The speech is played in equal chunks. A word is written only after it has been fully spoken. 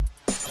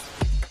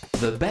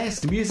the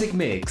best music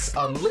mix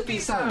on Liffey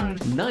Sound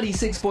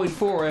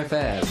 96.4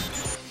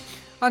 FM.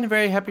 And a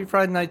very happy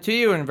Friday night to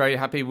you and a very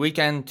happy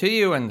weekend to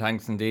you, and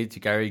thanks indeed to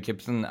Gary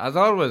Gibson as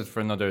always for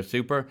another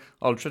super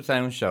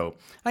ultrasound show.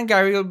 And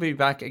Gary will be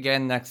back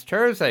again next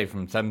Thursday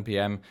from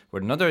 7pm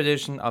with another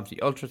edition of the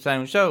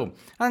Ultrasound Show.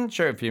 And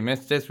sure, if you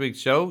missed this week's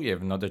show, you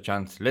have another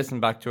chance to listen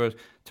back to it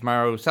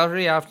tomorrow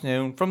Saturday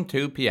afternoon from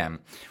 2pm.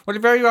 Well,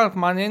 you're very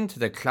welcome on in to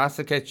the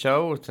Classic Hit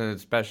Show. It's a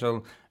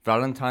special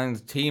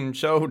Valentine's themed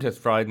show this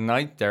Friday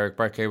night. Derek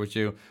Burke here with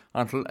you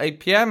until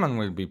 8pm, and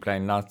we'll be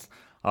playing lots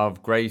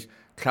of great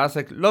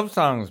classic love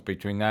songs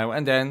between now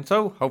and then,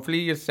 so hopefully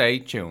you stay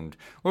tuned.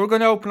 We're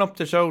going to open up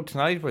the show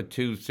tonight with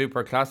two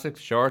super classics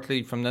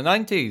shortly from the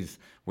 90s.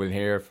 We'll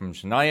hear from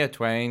Shania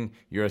Twain,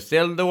 You're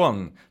Still the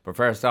One. But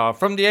first off,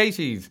 from the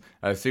 80s,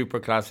 a super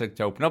classic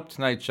to open up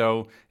tonight's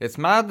show, it's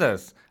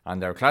Madness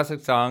and their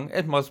classic song,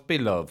 It Must Be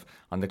Love,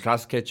 on the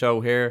Classic Hit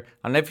Show here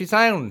on Liffey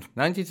Sound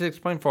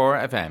 96.4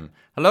 FM.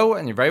 Hello,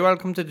 and you're very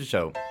welcome to the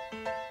show.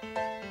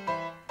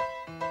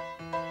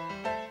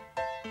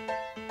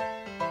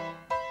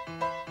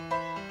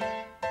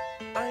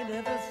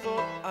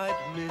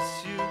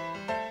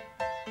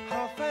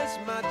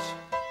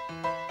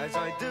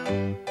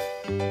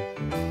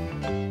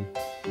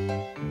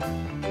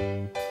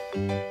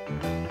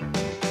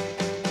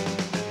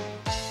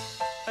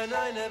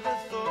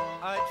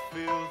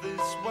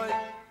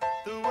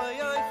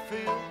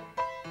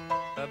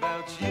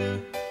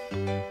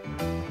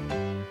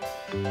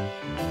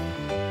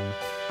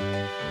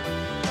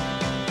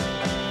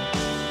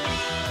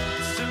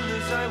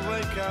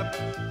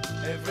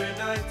 Every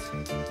night,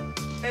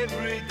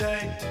 every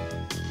day,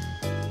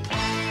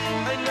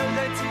 I know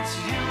that it's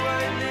you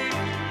I need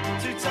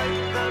to take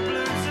the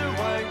blues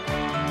away.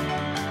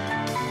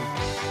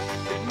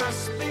 It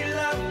must be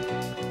love,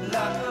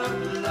 love,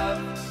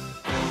 love.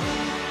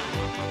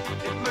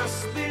 It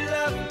must be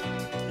love,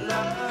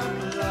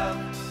 love, love.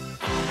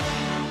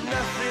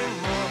 Nothing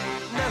more,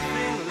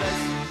 nothing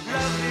less.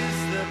 Love is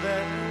the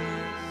best.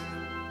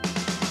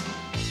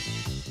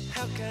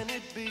 How can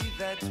it be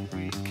that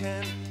we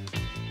can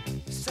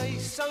say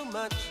so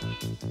much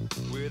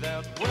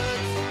without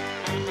words?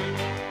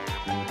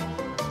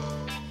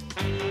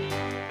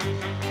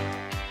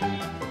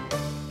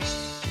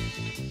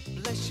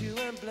 Bless you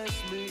and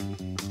bless me.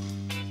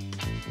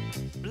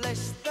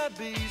 Bless the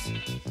bees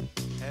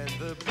and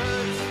the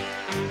birds.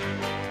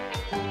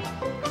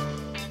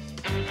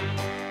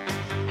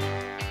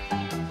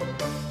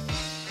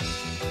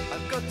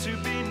 I've got to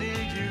be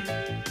near you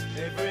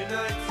every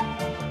night,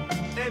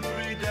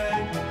 every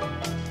day.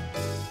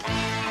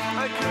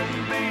 I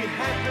couldn't be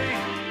happy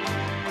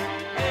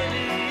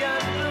any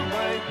other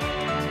way.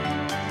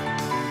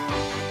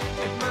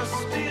 It must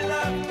be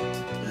love,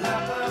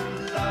 love,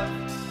 love.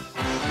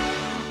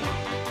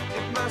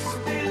 It must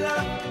be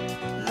love,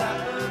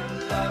 love,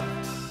 love.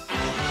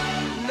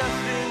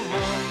 Nothing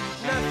more,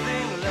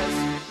 nothing less.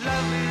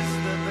 Love is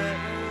the best.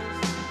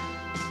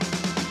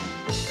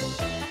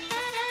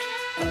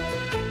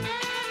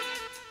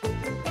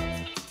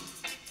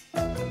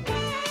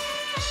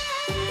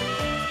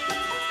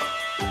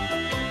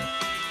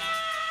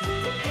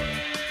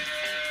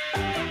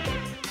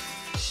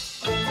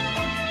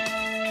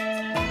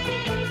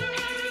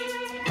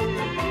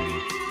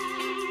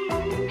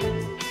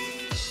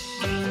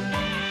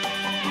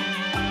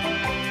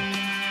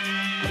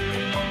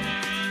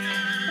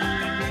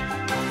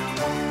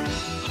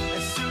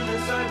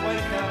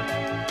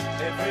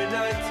 Every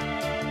night,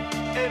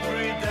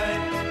 every day,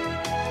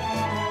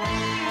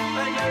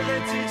 I know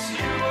that it's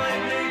you I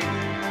need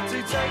to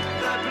take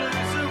the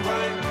blues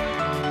away.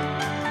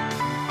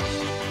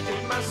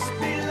 It must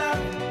be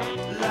love,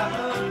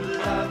 love,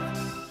 love.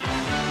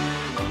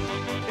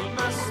 It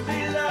must be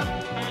love,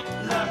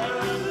 love,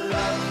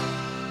 love.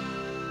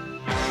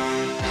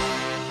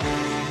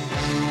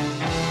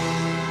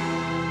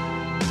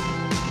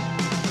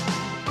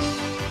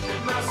 It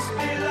must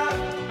be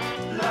love, love.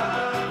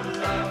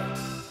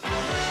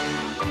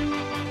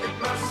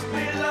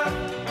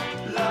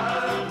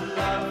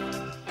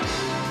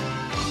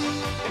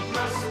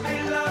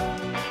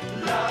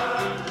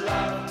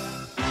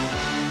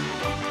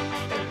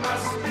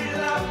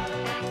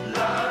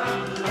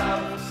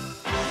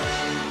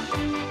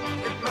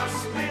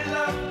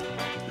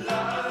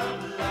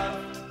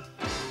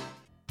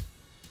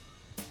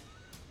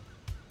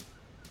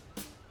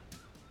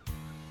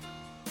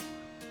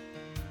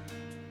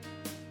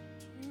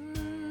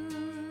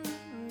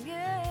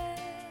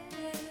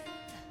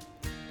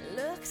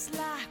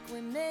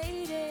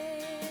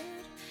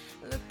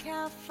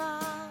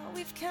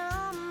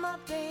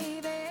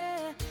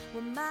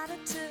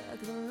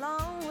 Took the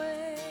long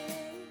way.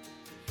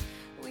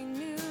 We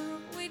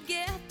knew we'd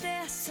get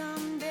there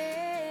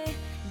someday.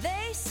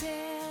 They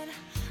said,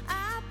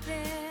 I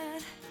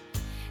bet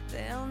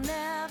they'll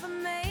never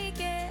make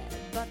it,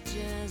 but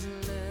just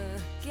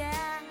look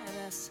at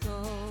us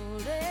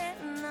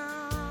holding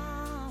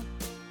on.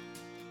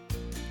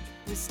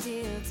 We're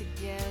still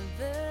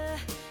together,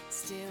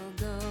 still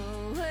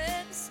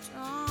going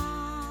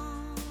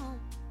strong.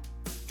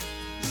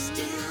 Still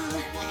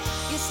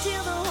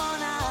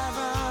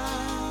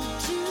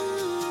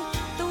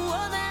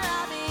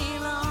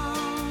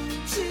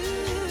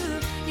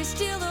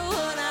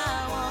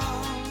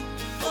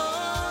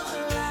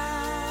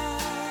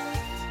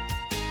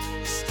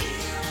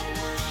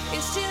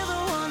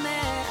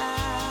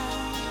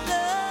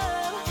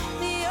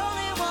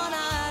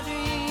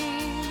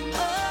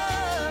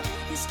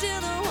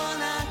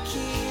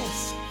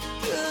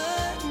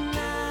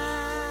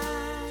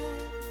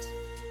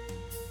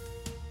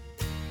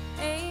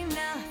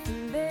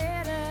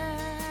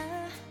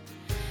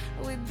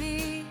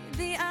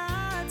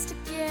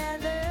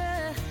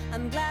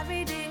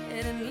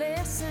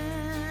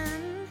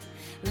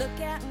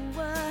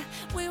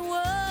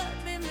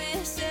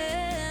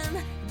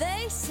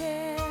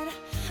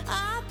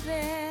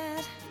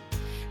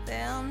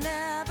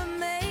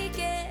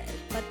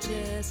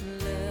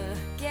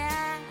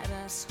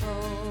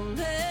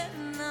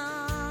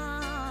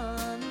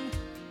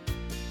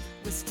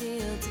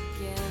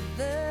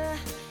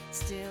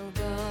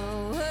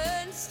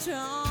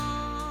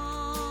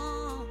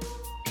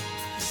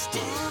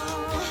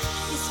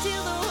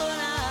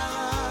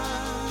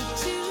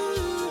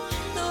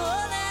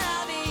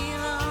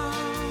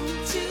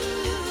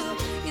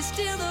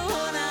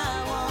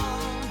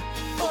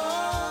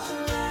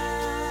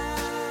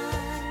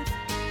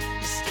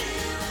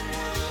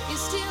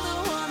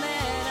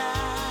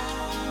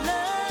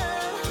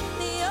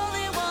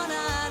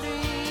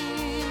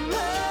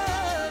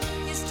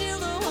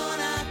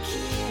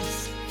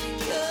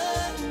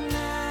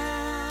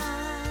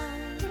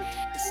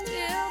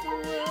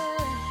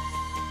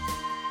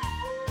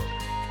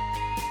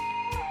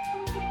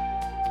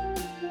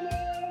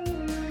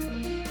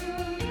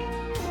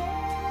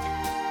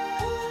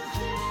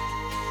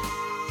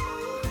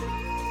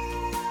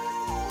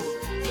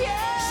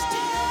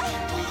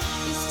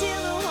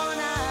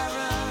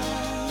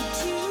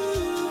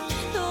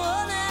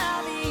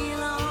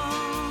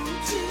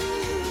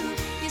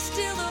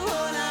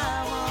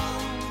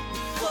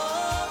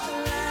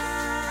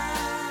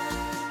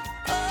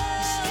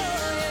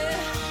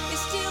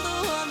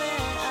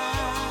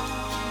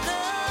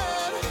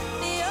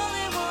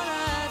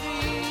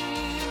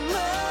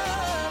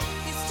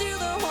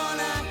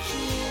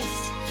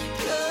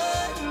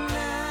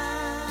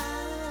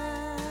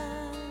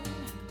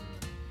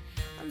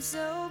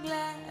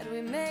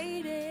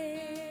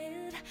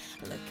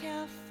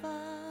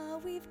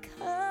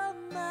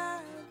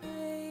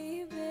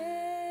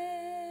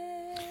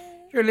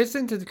You're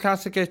listening to the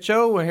Classic Hit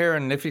Show. We're here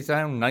in Liffey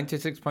Sound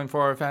 96.4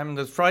 FM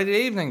this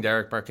Friday evening.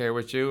 Derek Burke here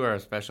with you, our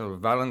special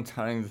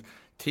Valentine's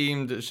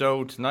themed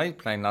show tonight,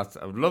 playing lots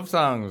of love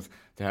songs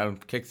to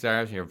help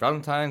kickstart your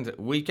Valentine's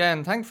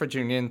weekend. Thanks for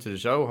tuning in to the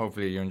show.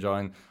 Hopefully you're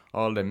enjoying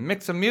all the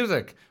mix of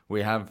music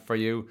we have for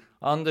you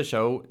on the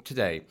show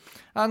today.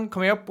 And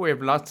coming up, we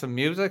have lots of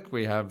music.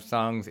 We have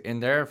songs in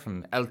there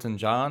from Elton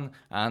John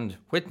and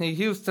Whitney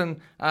Houston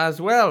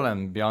as well,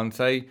 and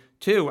Beyonce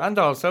too. And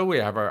also we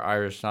have our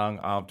Irish Song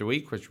of the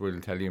Week, which we'll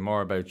tell you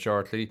more about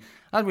shortly.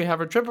 And we have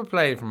a triple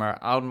play from our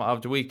Album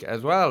of the Week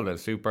as well, the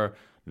Super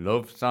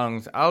Love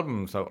Songs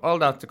album. So all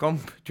that to come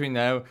between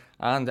now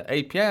and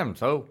 8 p.m.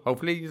 So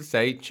hopefully you'll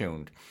stay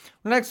tuned.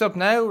 Well, next up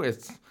now,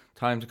 it's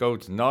time to go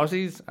to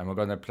Naughties, and we're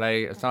going to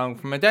play a song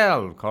from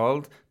Adele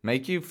called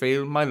Make You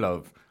Feel My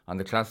Love on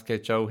the Classic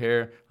Hit Show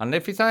here on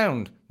Liffey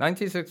Sound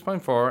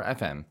 96.4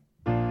 FM.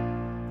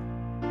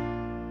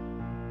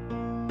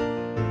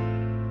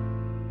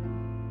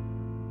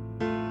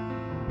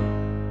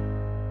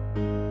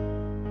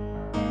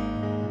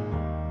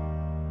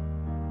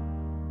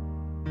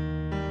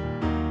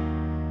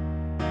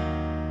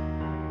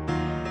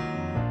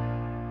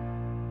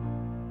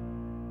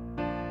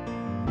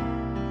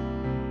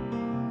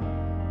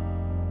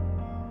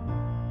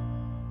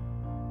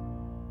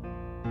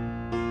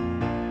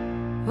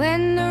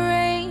 When the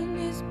rain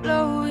is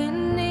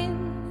blowing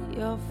in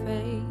your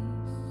face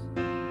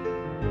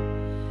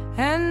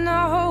and the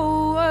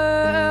whole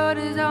world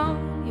is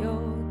on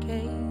your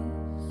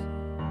case,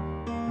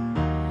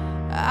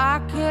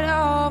 I could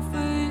offer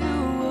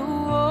you a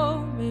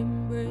warm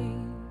embrace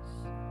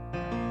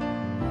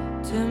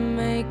to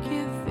make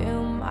you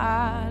feel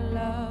my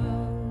love.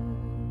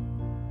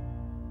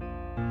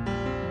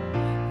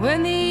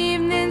 When the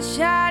evening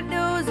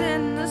shadows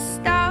and the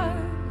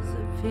stars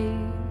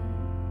appear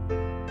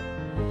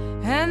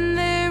and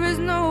there is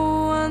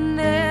no one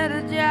there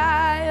to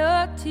dry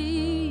your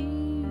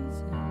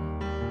tears,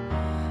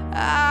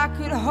 I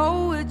could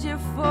hold you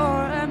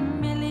for a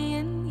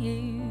million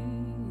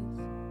years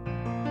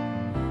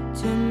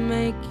to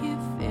make you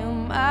feel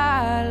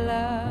my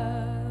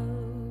love.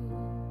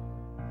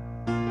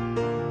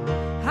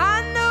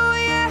 I know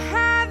you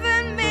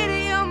haven't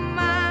made your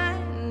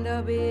mind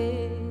up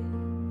yet,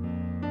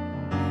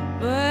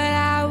 but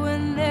I will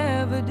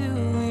never do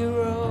you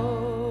wrong.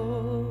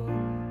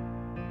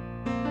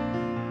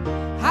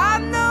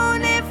 I've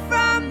known it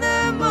from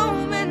the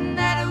moment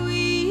that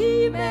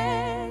we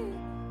met,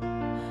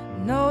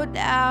 no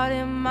doubt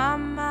in my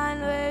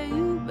mind where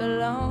you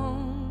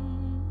belong.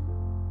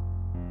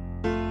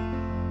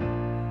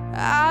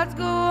 I'd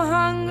go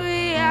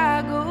hungry,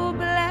 I go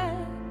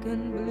black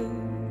and blue,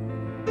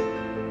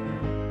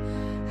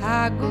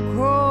 I go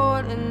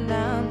crawling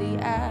down the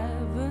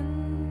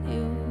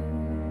avenue.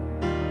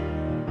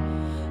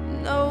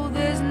 No,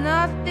 there's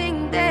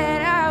nothing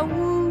that I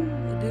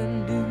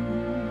wouldn't do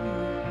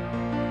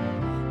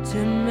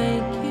to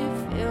make you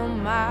feel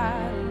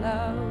my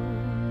love.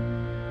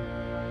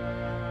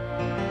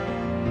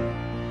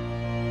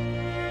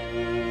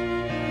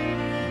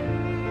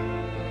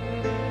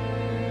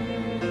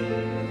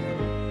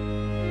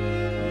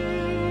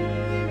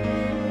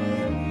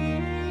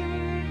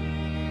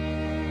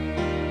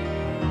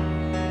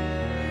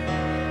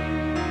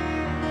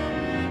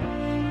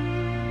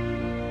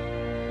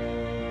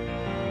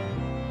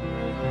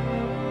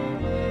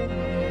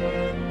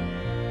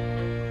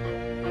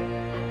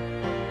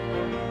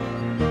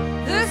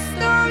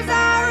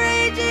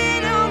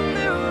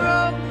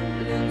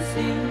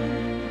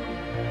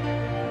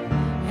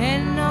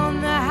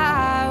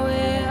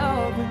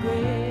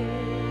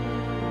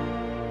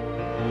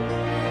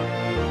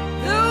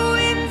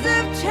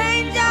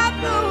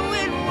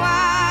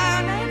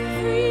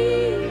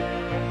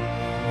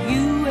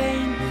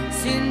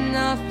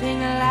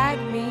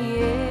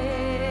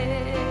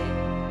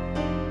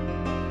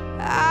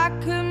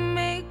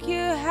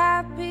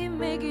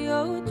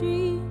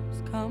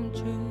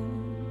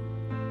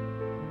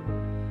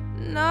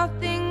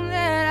 Nothing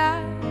that I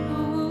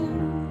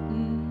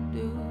wouldn't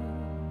do.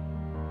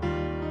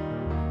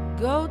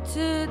 Go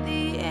to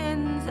the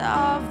ends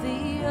of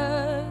the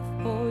earth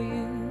for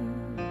you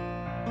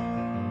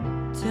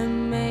to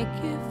make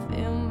you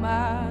feel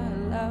my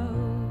love,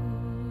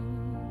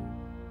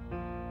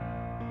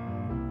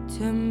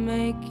 to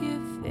make you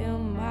feel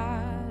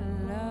my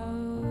love.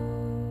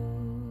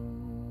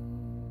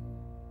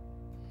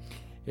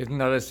 Isn't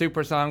that a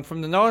super song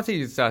from the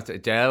Naughties? That's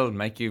Adele,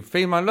 Make You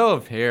Feel My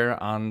Love, here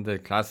on the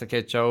Classic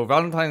Hit Show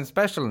Valentine's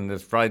Special on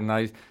this Friday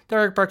night.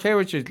 Derek Burke here,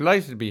 which is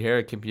delighted to be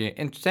here, keeping you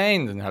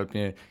entertained and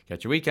helping you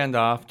get your weekend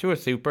off to a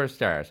super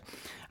start.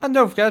 And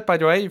don't forget, by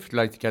the way, if you'd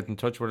like to get in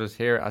touch with us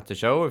here at the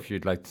show, if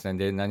you'd like to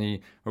send in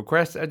any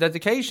requests or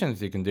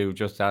dedications, you can do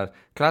just at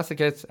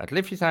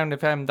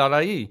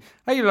classichits@liffeysoundfm.ie.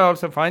 And you'll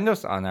also find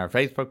us on our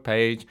Facebook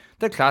page,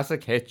 The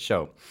Classic Hit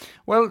Show.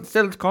 Well,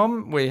 still to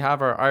come, we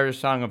have our Irish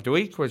Song of the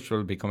Week, which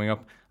will be coming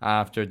up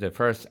after the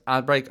first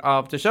ad break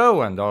of the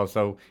show, and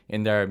also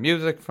in their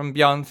music from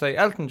Beyonce,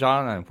 Elton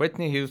John and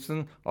Whitney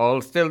Houston,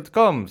 all still to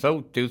come,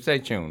 so do stay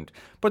tuned.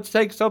 But to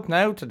take us up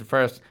now to the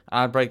first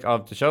ad break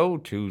of the show,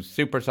 two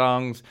super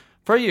songs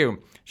for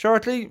you.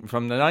 Shortly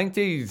from the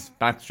 90s,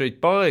 Backstreet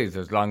Boys,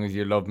 As Long As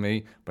You Love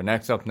Me. But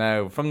next up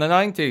now, from the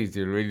 90s,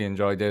 you'll really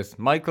enjoy this,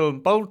 Michael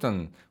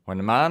Bolton, When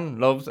a Man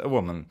Loves a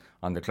Woman,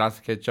 on the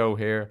Classic Hit Show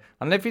here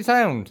on Liffey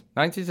Sound,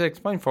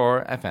 96.4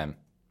 FM.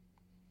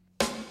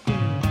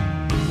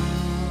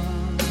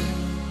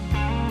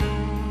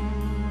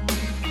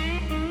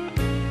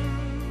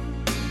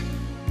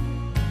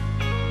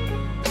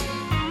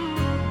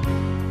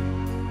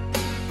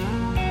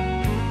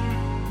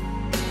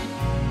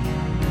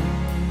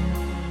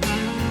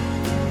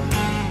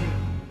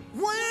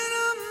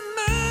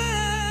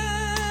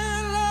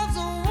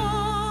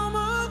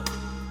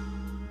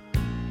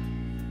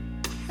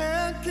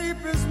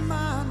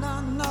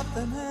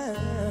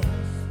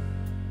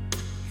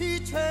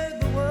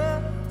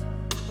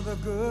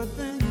 Good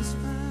things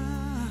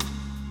found.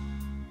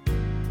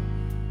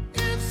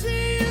 If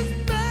she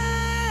is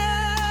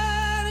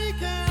bad, he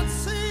can't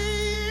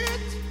see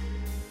it.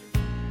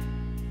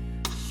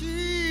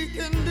 She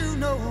can do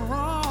no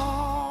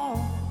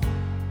wrong.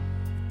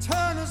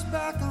 Turn his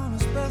back on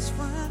his best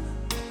friend,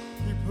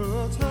 he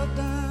puts her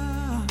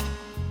down.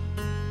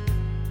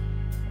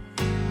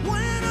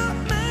 When a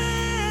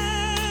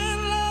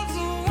man loves a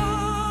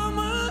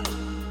woman,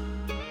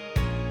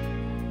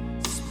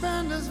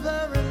 spend his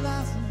very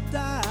last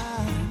die,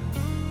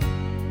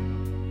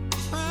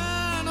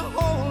 trying to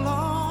hold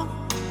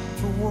on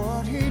to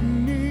what he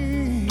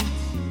needs.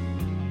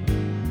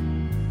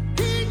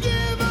 He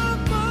give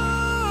up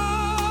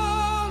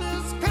all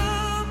his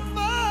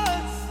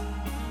comforts,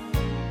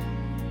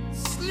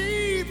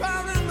 sleep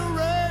out in the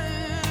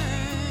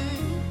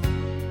rain.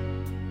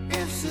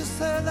 If she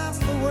said that's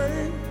the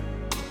way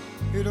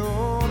it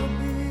ought to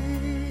be.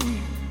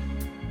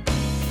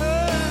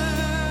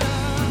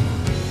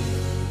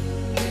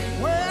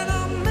 When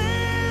a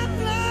man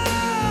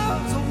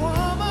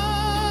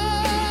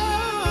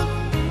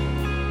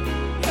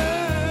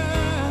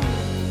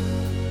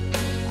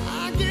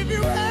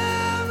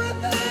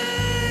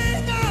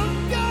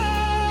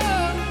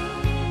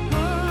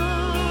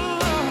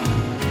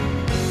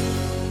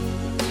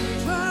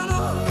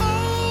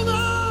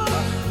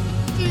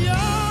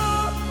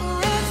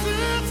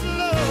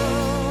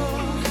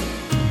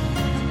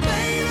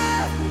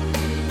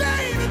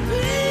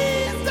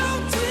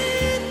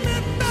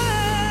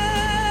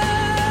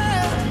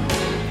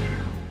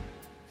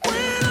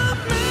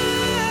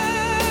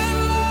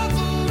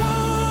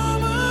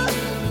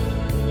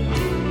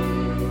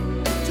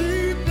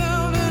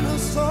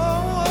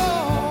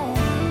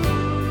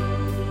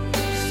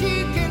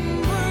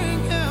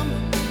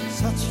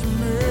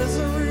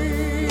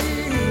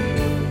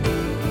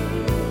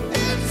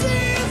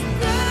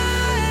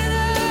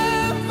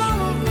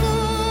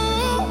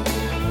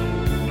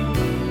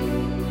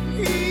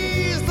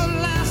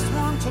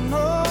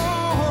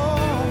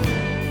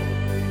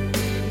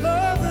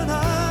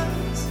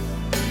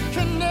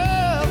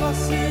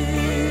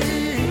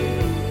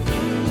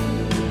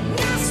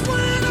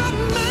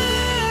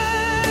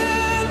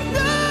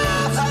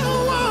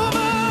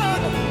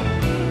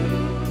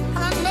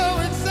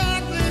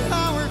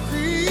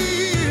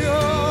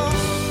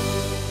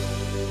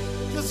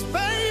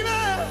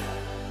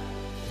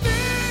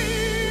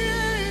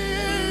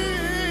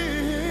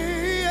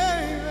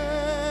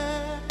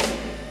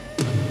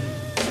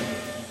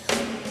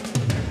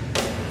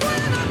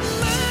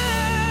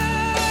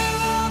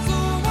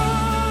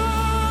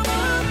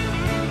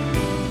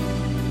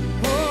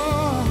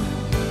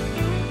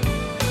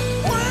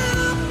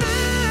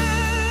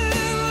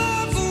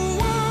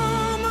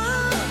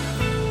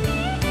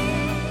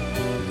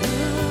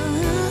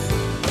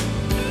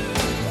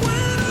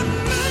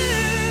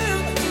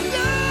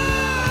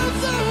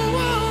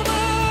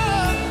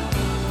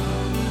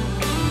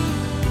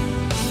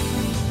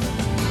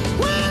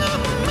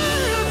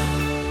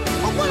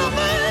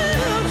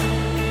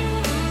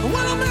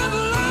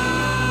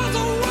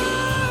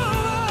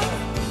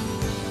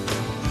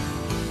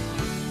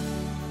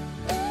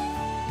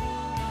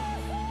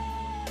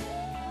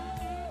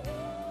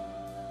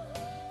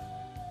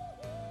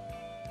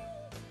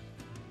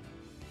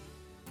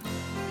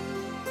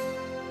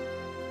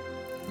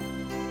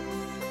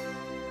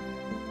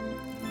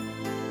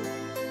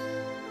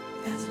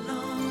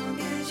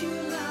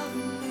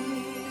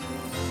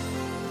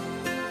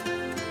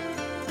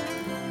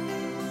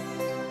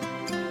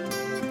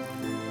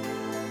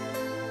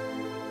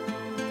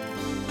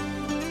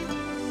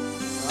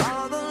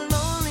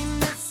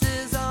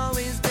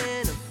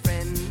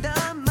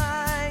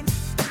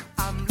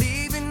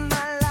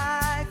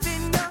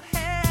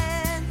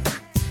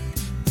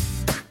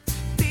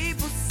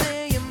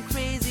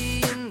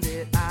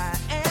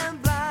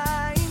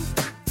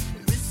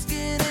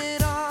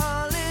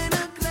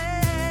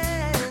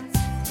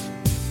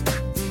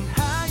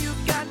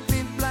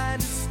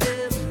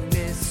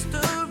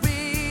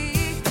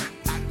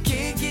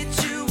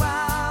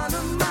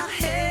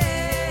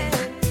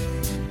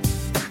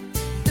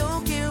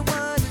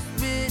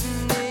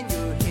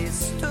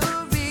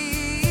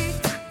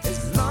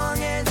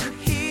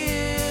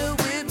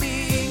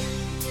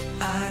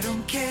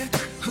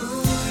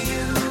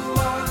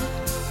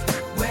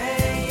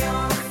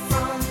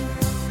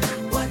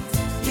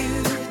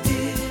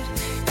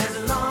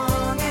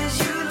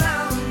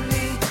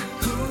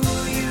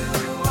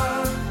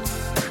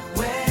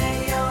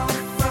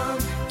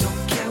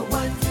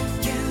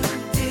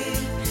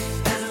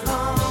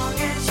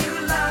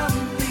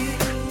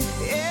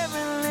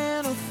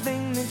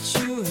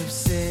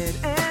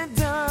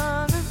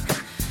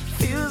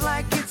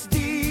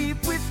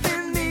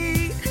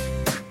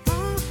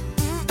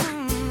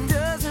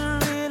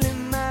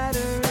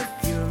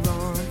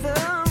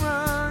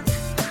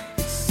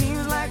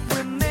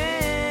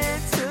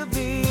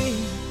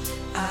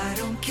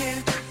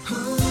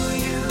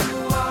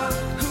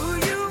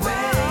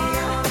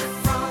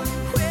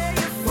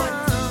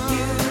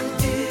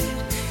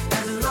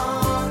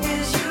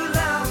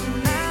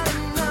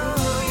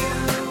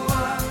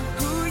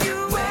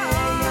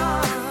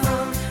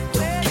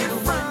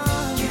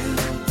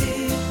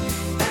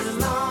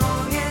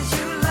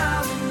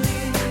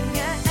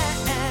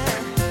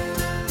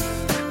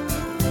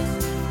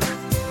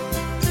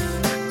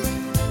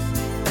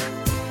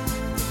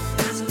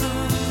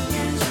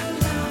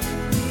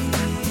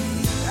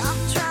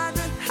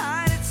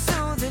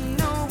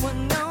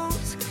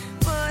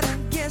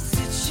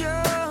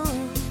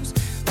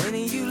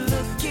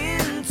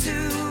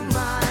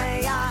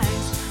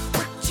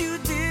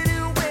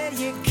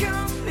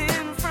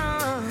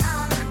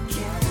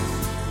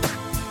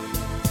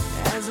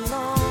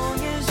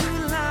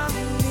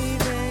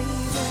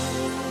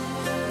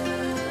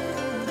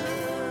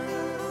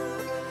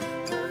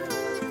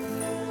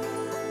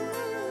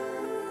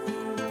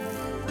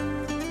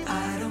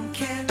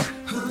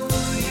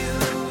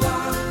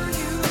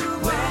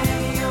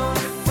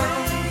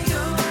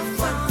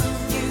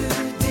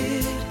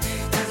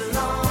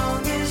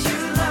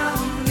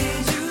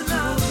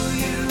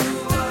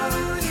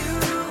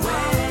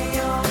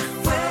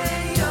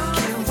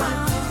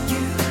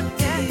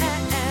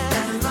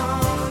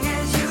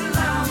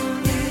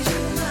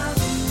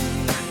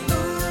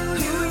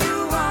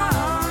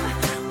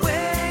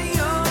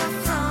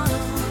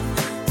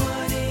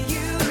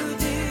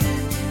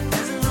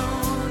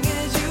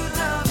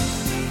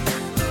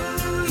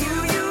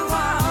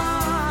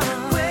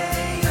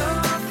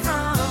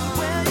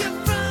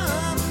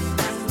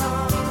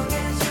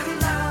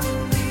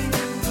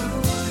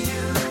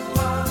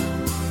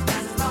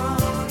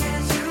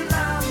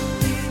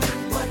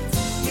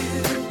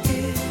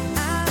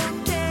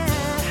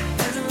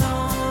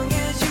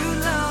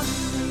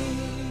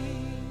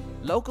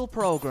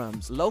local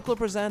programmes, local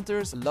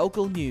presenters,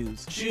 local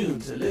news. Tune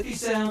to Liffey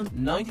Sound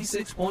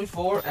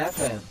 96.4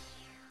 FM.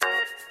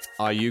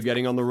 Are you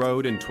getting on the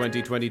road in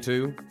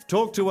 2022?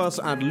 Talk to us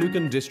at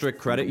Lucan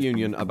District Credit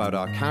Union about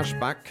our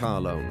cashback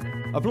car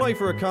loan. Apply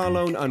for a car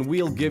loan and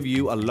we'll give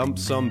you a lump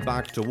sum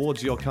back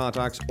towards your car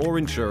tax or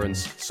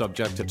insurance,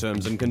 subject to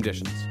terms and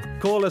conditions.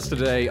 Call us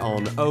today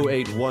on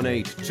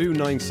 0818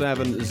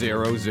 297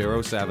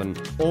 007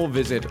 or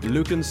visit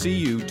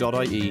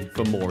lucancu.ie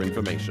for more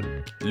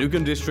information.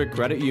 Lucan District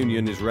Credit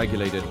Union is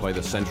regulated by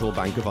the Central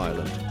Bank of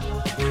Ireland.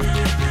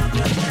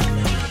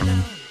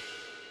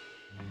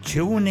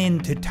 Tune in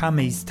to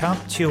Tommy's Top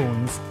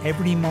Tunes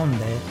every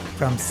Monday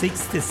from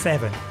 6 to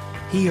 7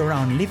 here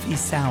on Liffey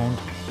Sound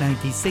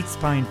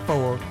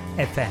 96.4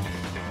 FM.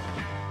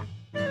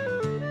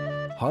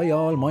 Hi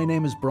all, my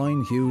name is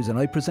Brian Hughes and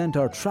I present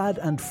our trad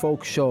and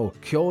folk show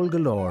Ceol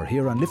Galore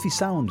here on Liffey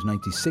Sound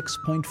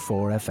 96.4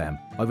 FM.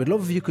 I would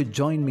love if you could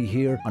join me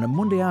here on a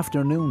Monday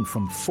afternoon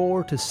from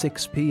 4 to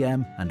 6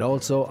 p.m. and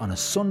also on a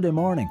Sunday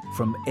morning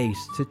from 8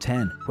 to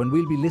 10 when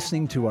we'll be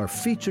listening to our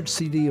featured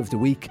CD of the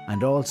week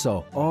and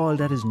also all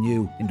that is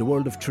new in the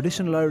world of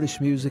traditional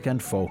Irish music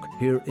and folk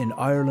here in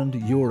Ireland,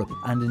 Europe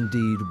and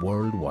indeed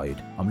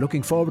worldwide. I'm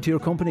looking forward to your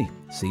company.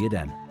 See you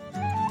then.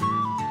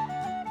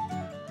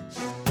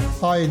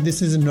 Hi,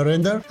 this is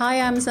Narendra.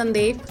 Hi, I'm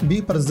Sandeep.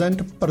 We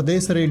present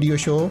Pradesh Radio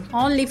Show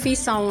on Liffey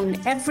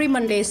Sound every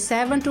Monday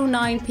 7 to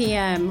 9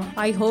 p.m.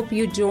 I hope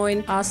you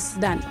join us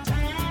then.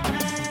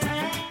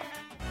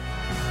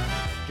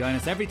 Join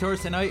us every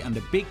Thursday night on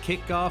the big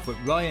kick-off with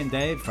Roy and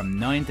Dave from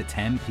 9 to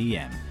 10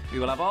 p.m. We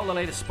will have all the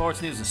latest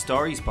sports news and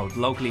stories, both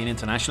locally and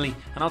internationally,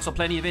 and also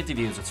plenty of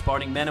interviews with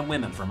sporting men and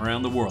women from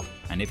around the world.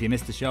 And if you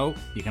missed the show,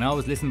 you can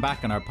always listen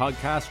back on our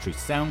podcast through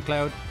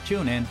SoundCloud,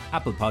 TuneIn,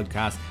 Apple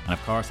Podcasts, and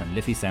of course on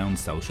Liffey Sound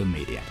social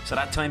media. So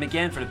that time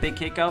again for the big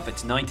kick-off,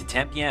 it's 9 to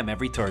 10 p.m.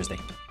 every Thursday.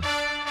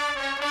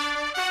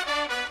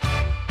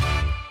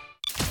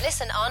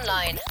 Listen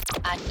online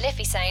at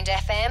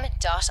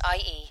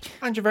liffeysoundfm.ie.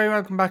 And you're very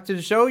welcome back to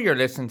the show. You're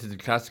listening to the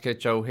Classic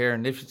Hit Show here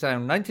in Liffey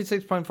Sound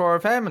 96.4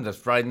 FM and this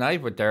Friday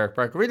night with Derek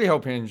Burke. Really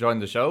hope you're enjoying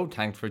the show.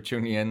 Thanks for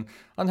tuning in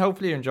and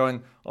hopefully you're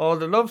enjoying all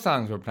the love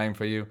songs we're playing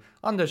for you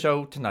on the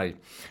show tonight.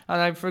 And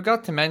I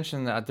forgot to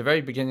mention at the very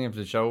beginning of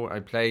the show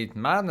I played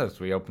Madness.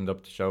 We opened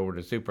up the show with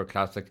a super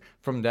classic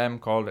from them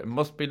called It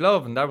Must Be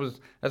Love, and that was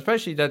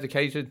especially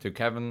dedicated to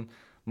Kevin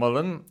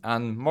Mullen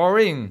and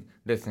Maureen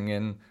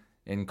listening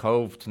in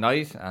Cove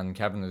tonight, and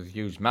Kevin is a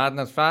huge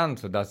Madness fan,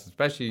 so that's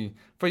especially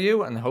for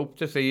you and hope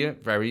to see you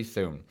very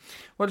soon.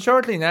 Well,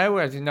 shortly now,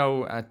 as you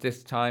know, at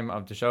this time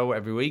of the show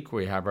every week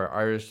we have our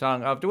Irish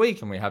Song of the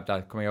Week, and we have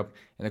that coming up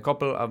in a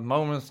couple of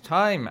moments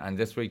time, and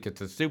this week it's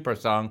a super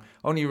song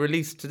only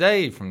released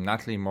today from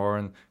Natalie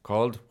Moran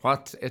called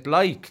What's It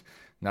Like.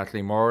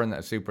 Natalie Moran,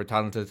 a super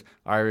talented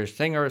Irish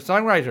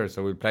singer-songwriter,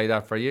 so we'll play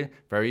that for you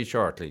very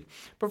shortly.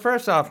 But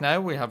first off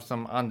now, we have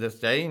some On This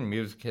Day in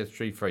music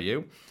history for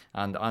you.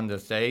 And on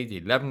this day,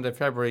 the 11th of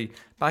February,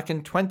 back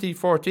in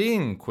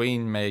 2014,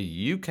 Queen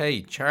made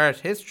UK chart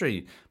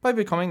history by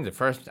becoming the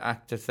first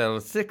act to sell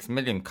 6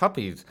 million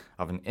copies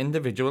of an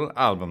individual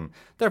album,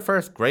 their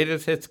first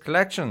greatest hits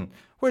collection,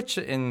 which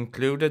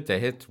included the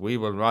hits We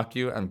Will Rock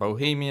You and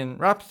Bohemian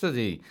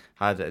Rhapsody,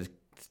 had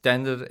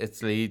extended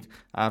its lead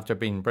after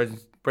being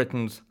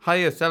Britain's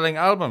highest selling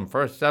album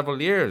for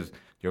several years.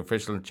 The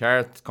official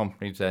charts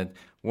company said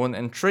 1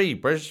 in 3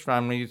 British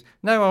families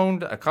now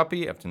owned a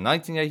copy of the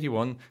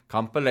 1981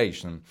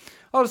 compilation.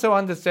 Also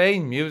on the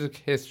same music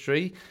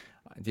history,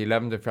 the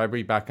 11th of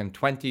February back in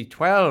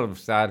 2012,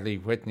 sadly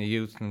Whitney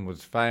Houston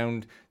was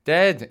found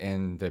dead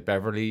in the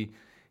Beverly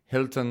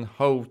Hilton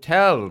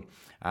Hotel.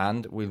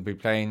 And we'll be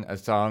playing a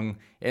song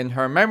in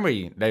her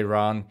memory later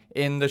on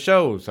in the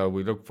show, so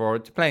we look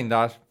forward to playing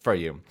that for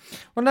you.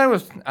 Well,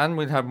 and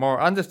we'll have more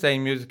On This Day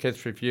music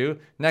history for you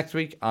next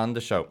week on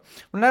the show.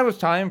 Well, now it's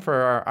time for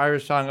our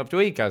Irish Song of the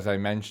Week, as I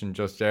mentioned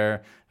just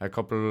there a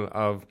couple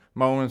of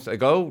moments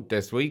ago.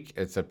 This week,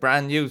 it's a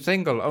brand new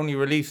single only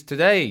released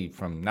today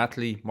from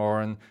Natalie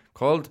Moran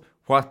called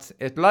What's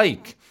It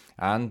Like?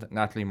 And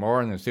Natalie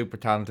Moran, a super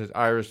talented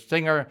Irish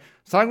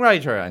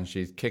singer-songwriter, and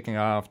she's kicking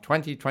off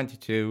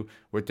 2022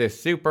 with this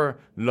super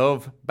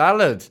love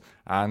ballad,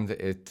 and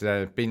it's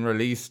been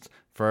released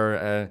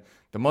for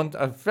the month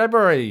of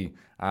February,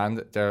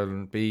 and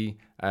there'll be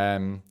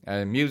a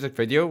music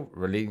video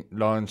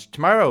launched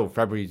tomorrow,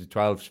 February the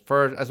 12th,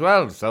 for it as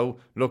well, so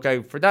look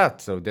out for that.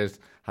 So this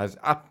has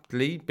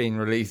aptly been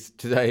released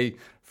today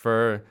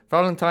for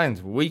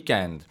Valentine's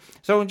weekend.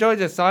 So enjoy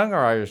this song,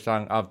 our Irish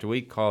Song of the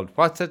Week, called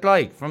What's It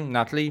Like from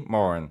Natalie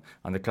Moran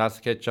on the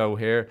Classic Hit Show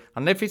here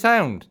on Liffey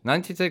Sound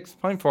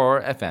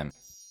 96.4 FM.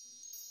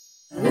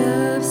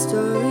 Love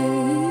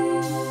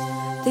stories,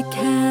 the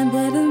kind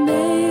that are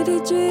made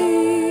of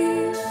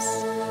dreams.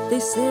 They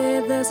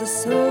say there's a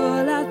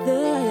soul out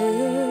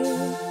there,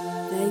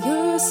 that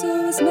your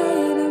soul is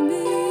made of me.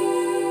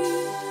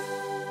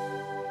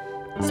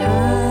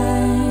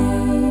 Time,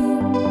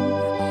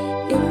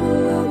 it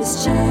will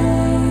always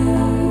change,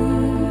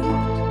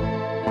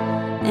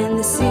 and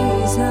the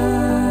seasons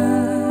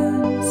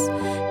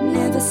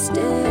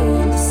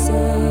stay the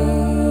same.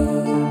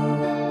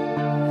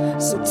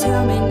 So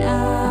tell me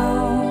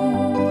now,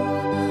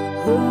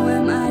 who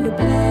am I to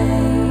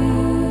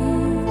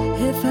blame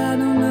if I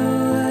don't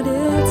know what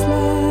it's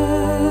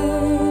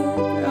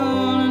like? I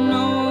wanna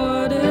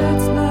know what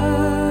it's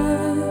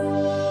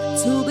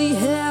like to be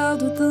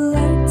held with the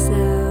lights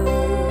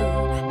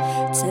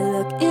out, to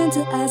look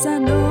into eyes I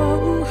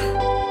know,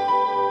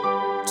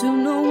 to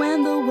know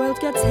when the world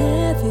gets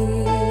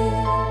heavy,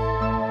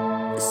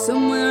 there's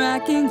somewhere I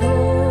can go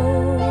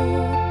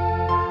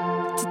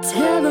to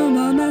tell them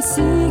all my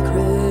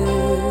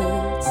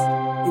secrets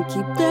and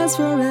keep theirs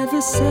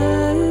forever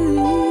safe,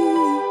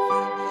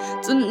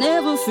 to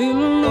never feel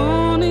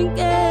alone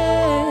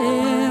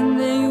again.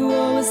 Then you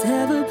always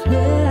have a place.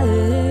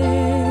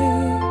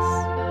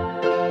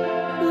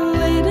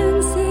 Wait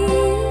and see,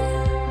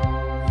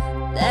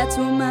 that's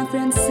what my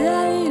friends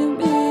say to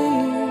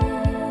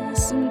me.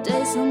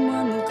 Someday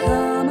someone will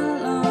come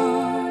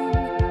along.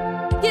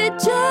 You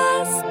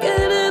just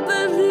gotta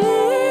believe.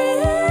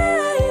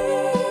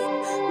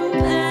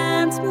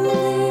 Romance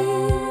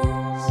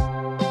movies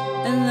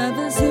and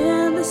lovers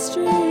in the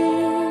street.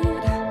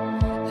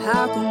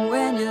 How come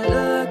when you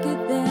look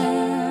at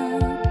them,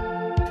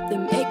 they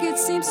make it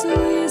seem so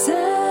easy?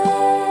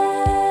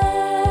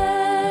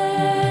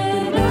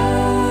 But I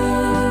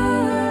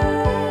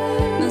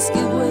must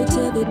give way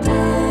to the dead,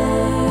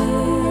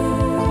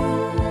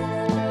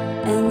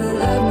 and the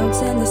love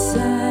notes and the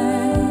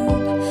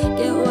sand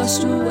get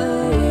washed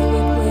away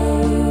with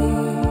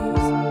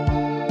waves.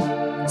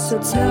 So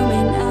tell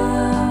me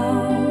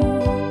now,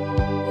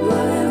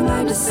 what am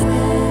I to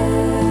say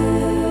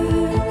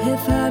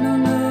if I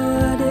don't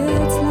know what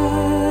it's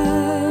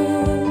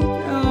like?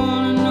 I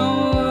wanna know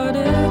what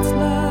it's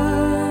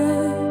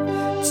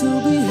like to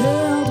be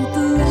held with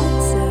the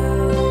lights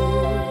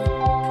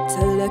out,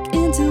 to look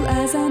into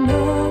eyes I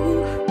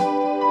know,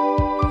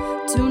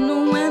 to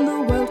know when the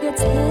world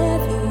gets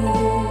heavy,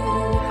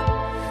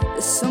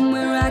 there's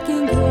somewhere I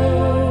can go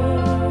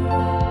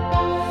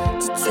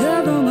to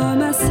tell them all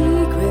my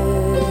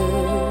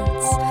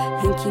secrets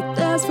and keep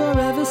theirs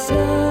forever safe,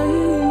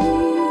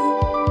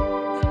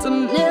 to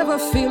never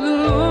feel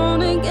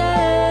alone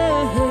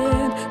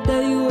again,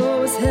 that you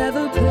always have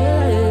a place.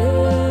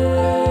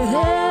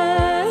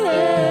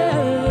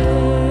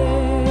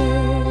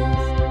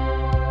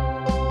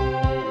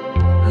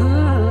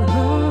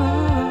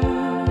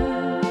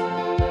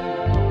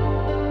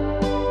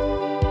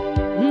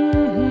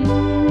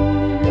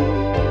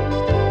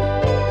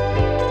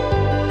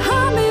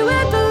 Hold me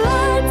with the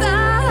lights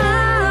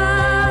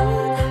out.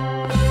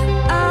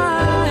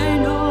 I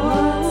know,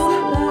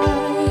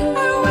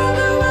 and when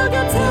the world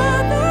gets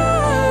heavy,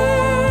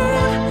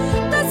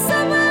 there's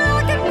somewhere I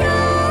can go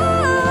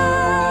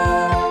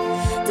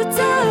to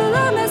tell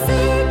all my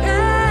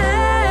secrets.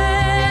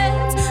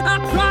 I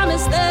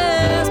promise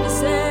there's be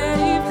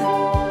safe,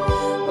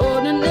 oh,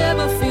 to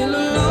never feel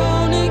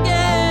alone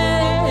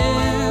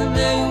again.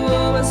 That you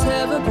always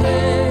have a place.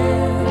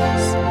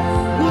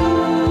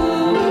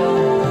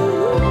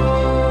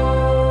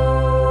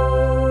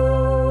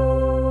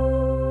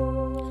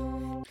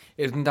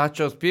 Isn't that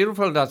just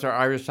beautiful? That's our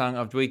Irish Song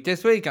of the Week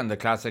this week on the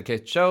Classic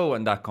Hit Show,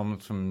 and that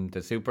comes from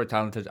the super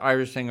talented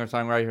Irish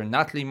singer-songwriter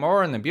Natalie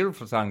Moore, and a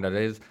beautiful song that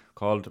is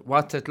called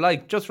What's It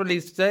Like, just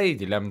released today,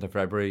 the 11th of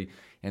February,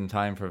 in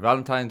time for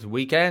Valentine's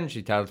weekend.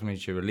 She tells me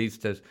she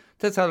released it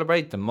to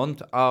celebrate the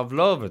month of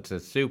love. It's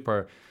a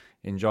super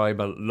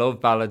enjoyable love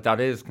ballad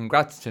that is.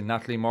 Congrats to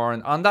Natalie Moore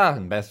on that,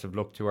 and best of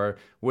luck to her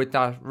with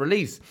that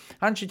release.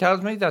 And she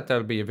tells me that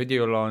there'll be a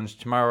video launch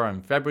tomorrow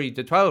on February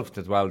the 12th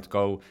as well to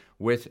go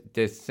with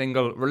this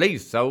single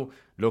release, so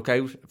look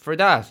out for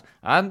that.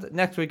 And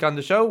next week on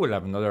the show we'll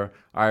have another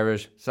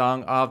Irish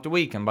Song of the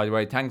Week. And by the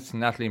way, thanks to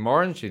Natalie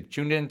Moore, and she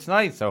tuned in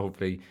tonight, so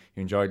hopefully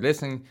you enjoyed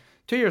listening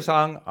to your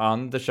song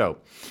on the show.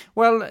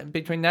 Well,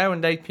 between now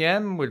and 8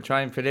 p.m, we'll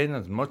try and fit in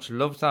as much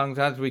love songs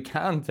as we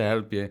can to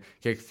help you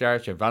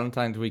kickstart your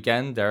Valentine's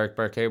weekend. Derek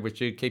Burke here with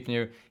you, keeping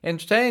you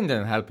entertained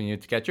and helping you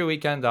to get your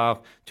weekend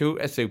off to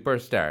a super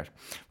start.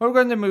 Well, we're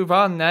going to move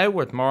on now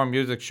with more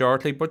music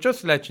shortly, but just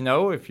to let you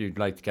know, if you'd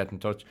like to get in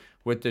touch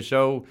with the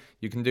show,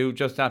 you can do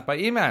just that by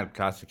email,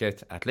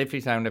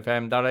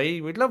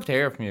 classichits@liffeysoundfm.ie. We'd love to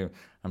hear from you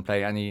and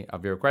play any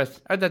of your requests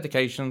or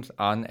dedications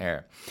on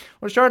air.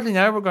 Well, shortly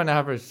now we're going to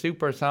have a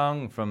super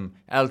song from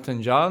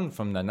Elton John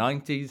from the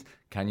 90s,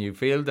 Can You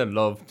Feel the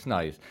Love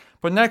Tonight?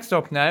 But next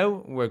up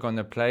now, we're going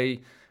to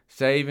play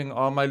Saving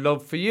All My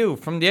Love For You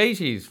from the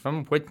 80s,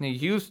 from Whitney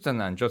Houston.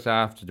 And just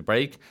after the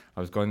break, I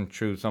was going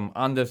through some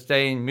On This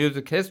Day in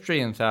music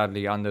history, and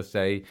sadly on this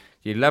day,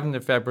 the 11th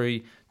of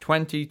February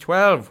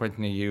 2012,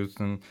 Whitney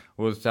Houston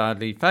was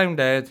sadly found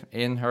dead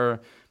in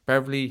her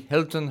Beverly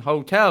Hilton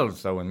Hotel.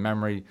 So in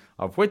memory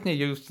of Whitney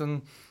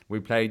Houston, we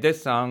play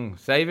this song,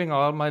 Saving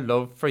All My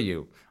Love For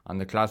You, on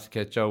the Classic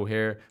Hit Show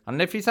here on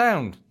Liffey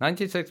Sound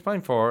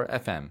 96.4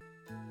 FM.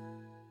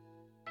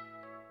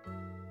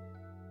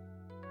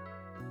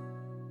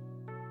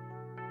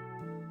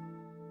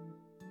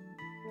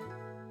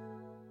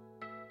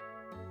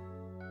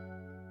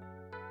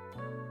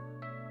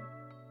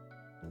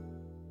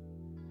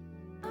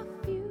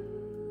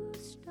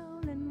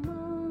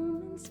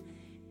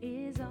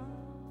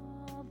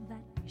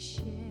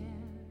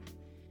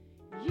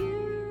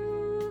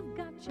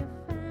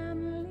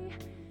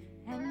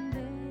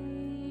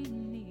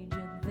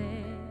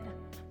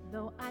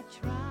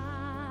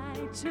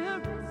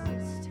 to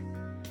resist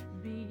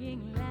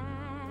being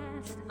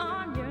last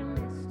on your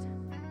list,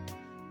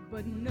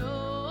 but no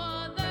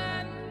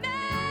other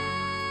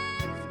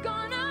man's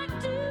gonna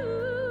do.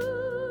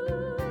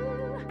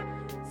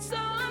 So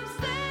I'm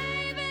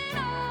saving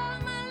all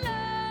my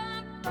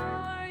love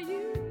for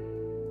you.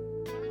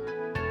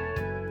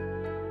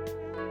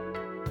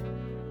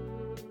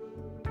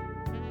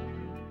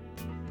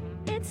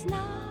 It's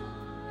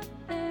not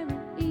very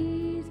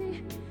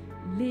easy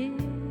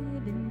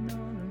living all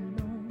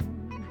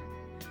alone.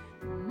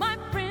 My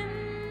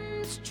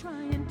friends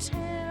try and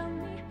tell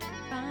me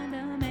find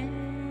a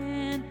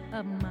man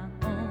of my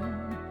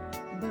own,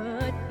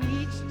 but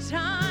each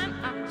time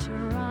I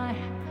try,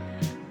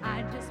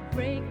 I just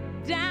break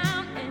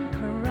down and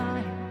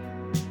cry,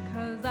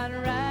 'cause I'd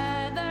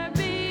rather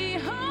be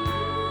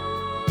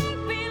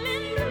home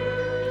feeling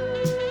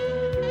blue.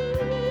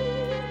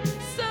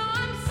 So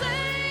I'm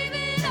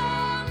saving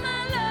all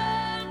my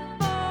love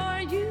for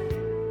you.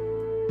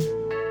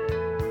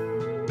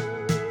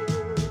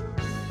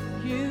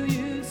 You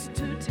used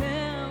to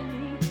tell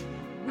me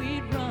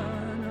we'd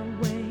run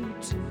away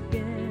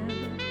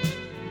together.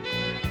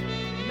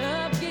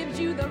 Love gives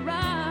you the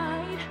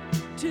right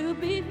to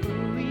be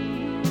free.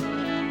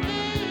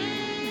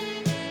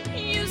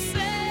 You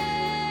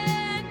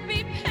said be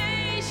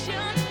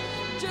patient,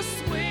 just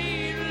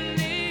wait a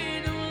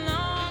little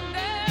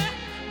longer,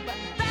 but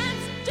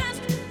that's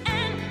just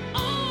an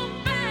old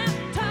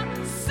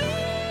fantasy.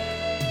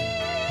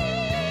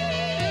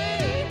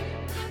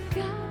 I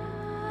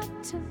got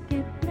to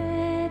get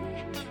ready,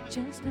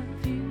 just a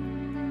few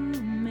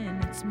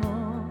minutes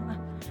more.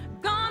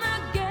 Gonna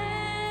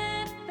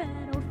get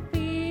that old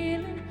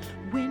feeling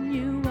when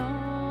you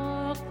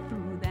walk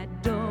through that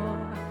door.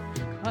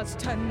 'Cause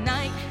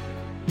tonight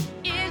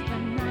is the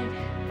night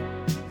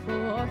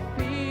for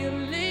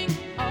feeling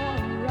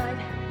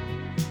alright.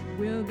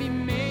 We'll be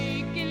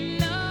making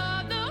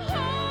love the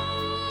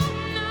whole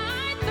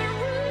night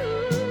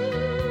through.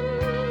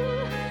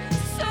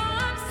 So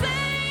I'm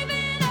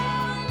saving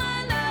all my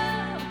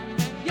love.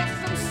 Yes,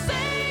 I'm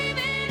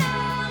saving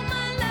all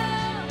my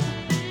love.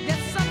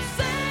 Yes, I'm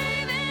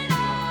saving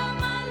all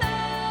my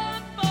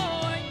love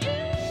for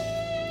you.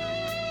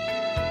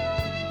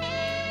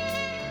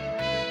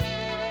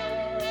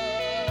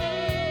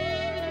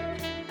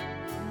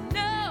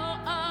 No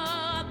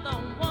other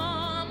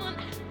woman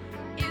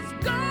is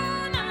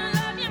gonna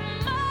love you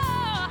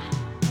more.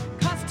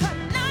 'Cause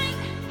tonight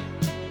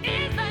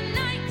is the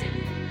night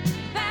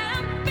that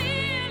I'm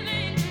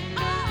feeling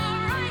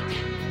alright.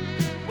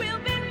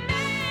 We'll be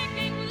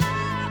making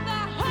love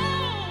the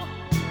whole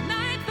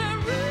night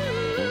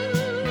through.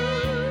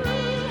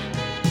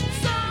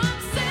 So I'm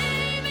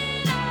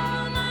saving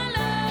all my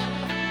love.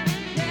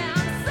 Yeah,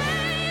 I'm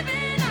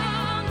saving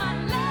all my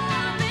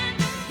loving.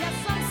 Yes,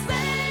 I'm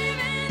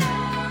saving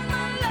all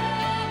my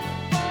love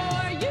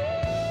for you.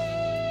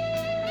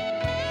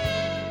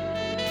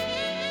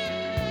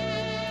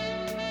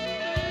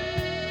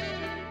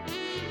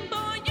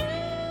 For you.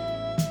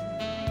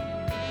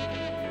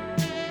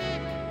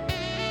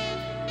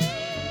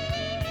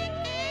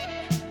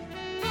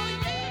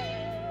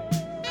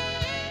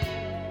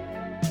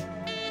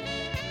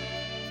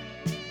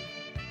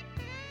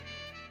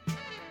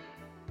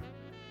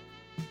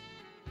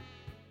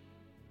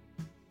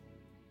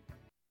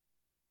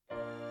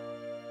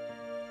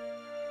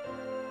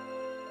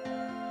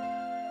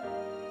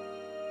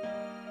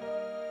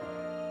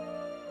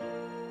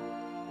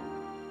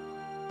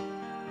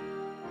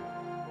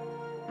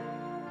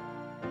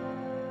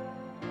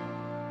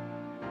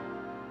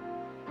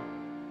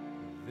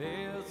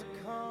 There's a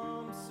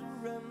calm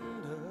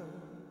surrender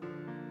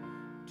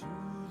to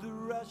the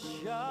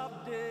rush of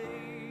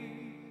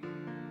day,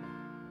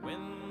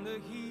 when the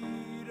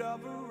heat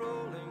of a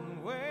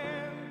rolling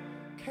wave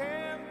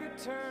can't be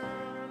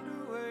turned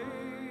away.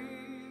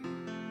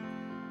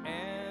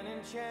 An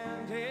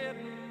enchanted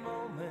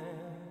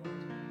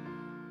moment,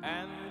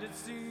 and it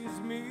sees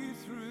me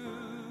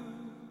through.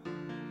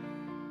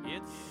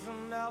 It's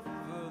enough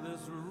for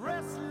this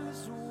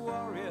restless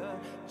warrior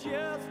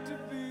just to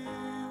be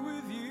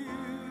with you.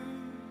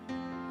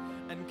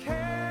 And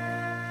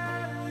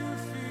can you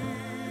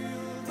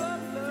feel the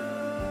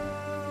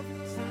love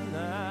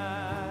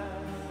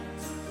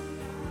tonight?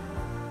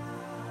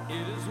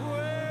 It is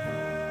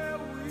where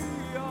we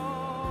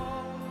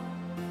are.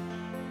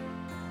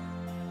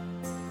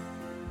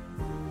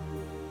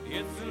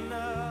 It's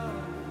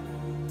enough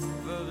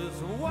for this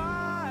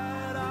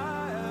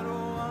wide-eyed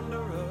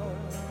wanderer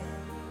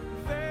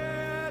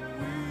that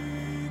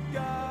we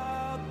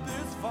got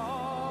this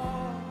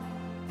far.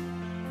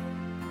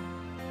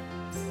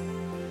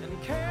 And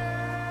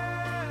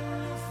can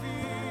you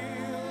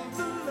feel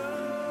the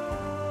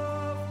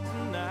love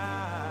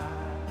tonight?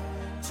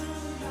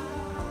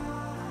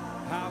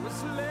 How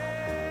it's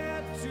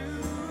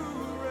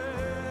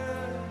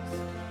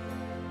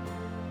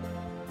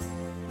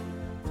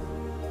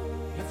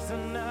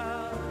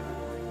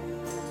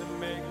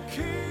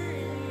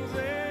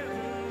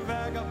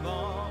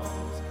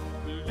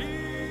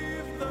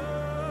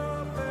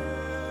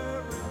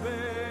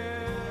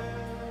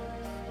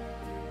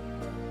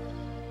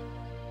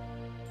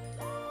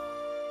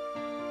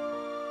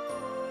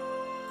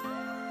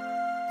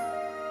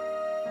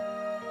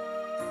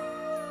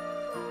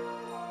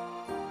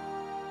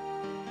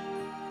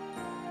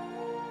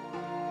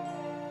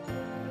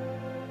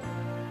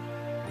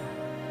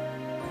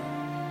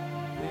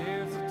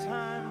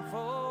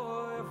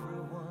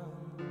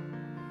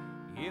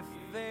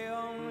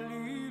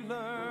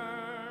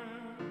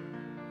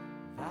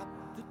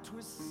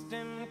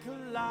twisting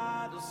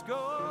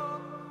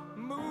kaleidoscope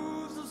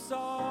moves us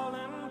all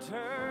in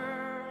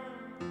turn.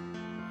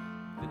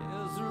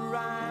 There's a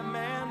rhyme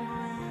and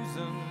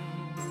reason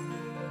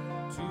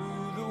to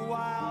the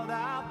wild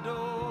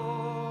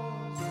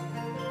outdoors.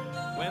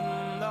 When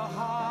the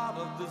heart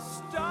of the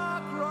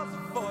star-crossed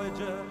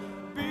Voyager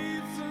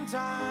beats in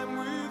time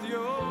with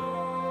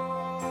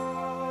yours.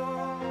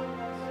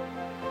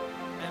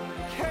 And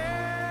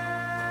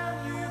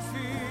can you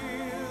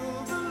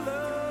feel the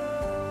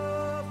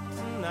love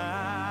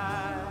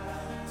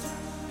tonight?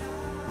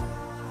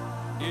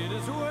 It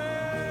is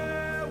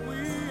where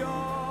we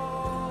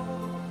are.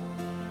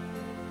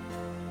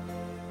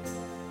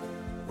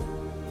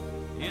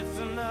 It's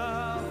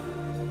enough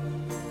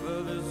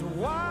for this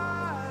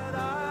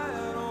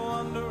wide-eyed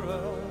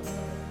wanderer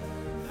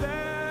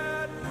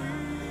that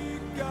we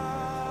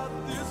got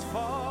this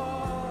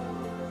far.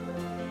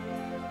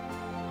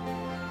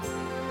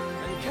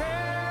 And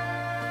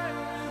can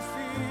you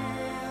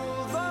feel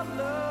the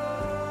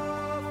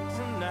love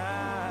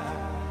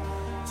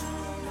tonight?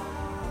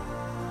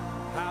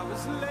 How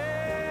it's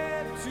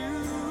led to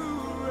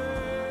rest.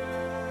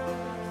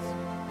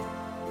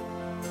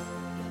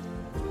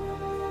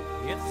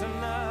 It's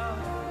enough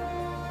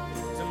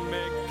to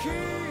make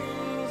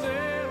kings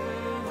and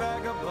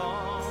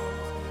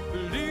vagabonds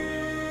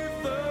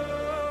believe the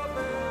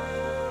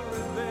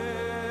very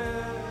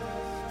best.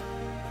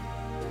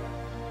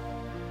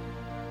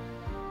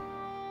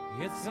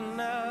 It's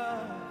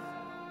enough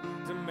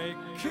to make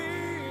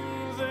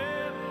kings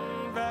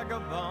and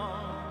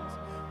vagabonds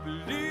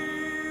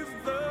believe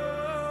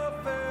the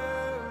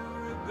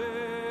very best.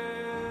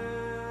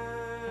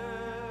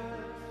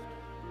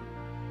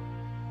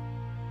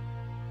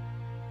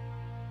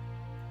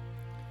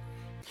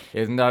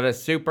 Isn't that a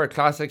super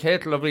classic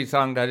hit? Lovely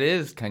song that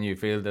is. Can You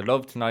Feel the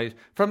Love Tonight?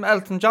 From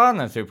Elton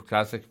John, a super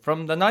classic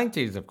from the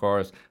 90s, of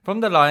course, from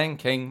the Lion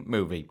King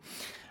movie.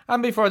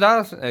 And before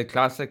that, a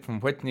classic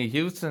from Whitney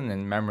Houston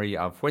in memory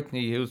of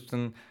Whitney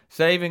Houston,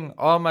 Saving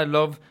All My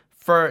Love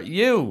for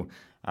You.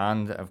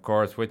 And of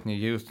course, Whitney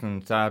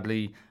Houston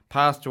sadly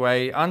passed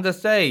away on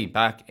this day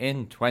back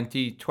in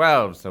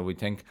 2012. So we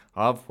think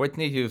of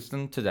Whitney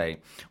Houston today.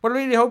 Well, I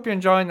really hope you're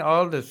enjoying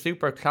all the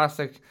super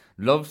classic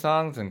love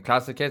songs and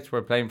classic hits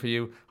we're playing for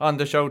you on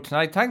the show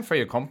tonight. Thanks for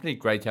your company.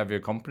 Great to have your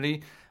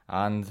company,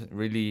 and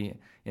really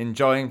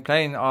enjoying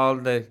playing all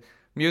the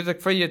music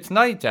for you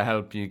tonight to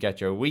help you get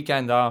your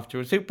weekend off to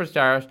a super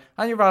start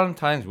and your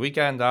Valentine's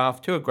weekend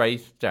off to a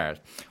great start.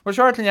 Well,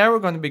 shortly now we're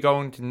going to be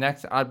going to the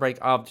next ad break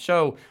of the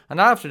show, and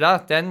after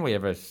that then we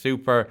have a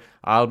super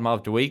album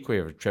of the week. We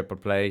have a triple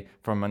play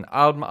from an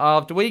album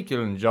of the week.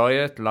 You'll enjoy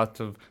it. Lots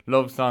of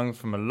love songs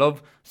from a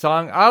love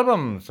song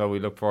album, so we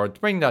look forward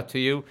to bringing that to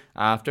you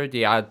after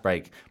the ad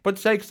break. But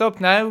to take us up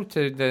now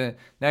to the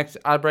next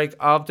ad break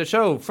of the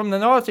show, from the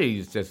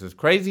noughties, this is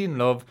Crazy in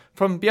Love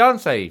from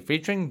Beyonce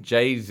featuring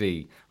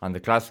Jay-Z on the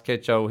Classic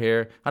Hit Show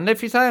here on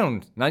Liffey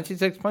Sound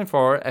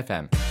 96.4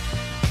 FM.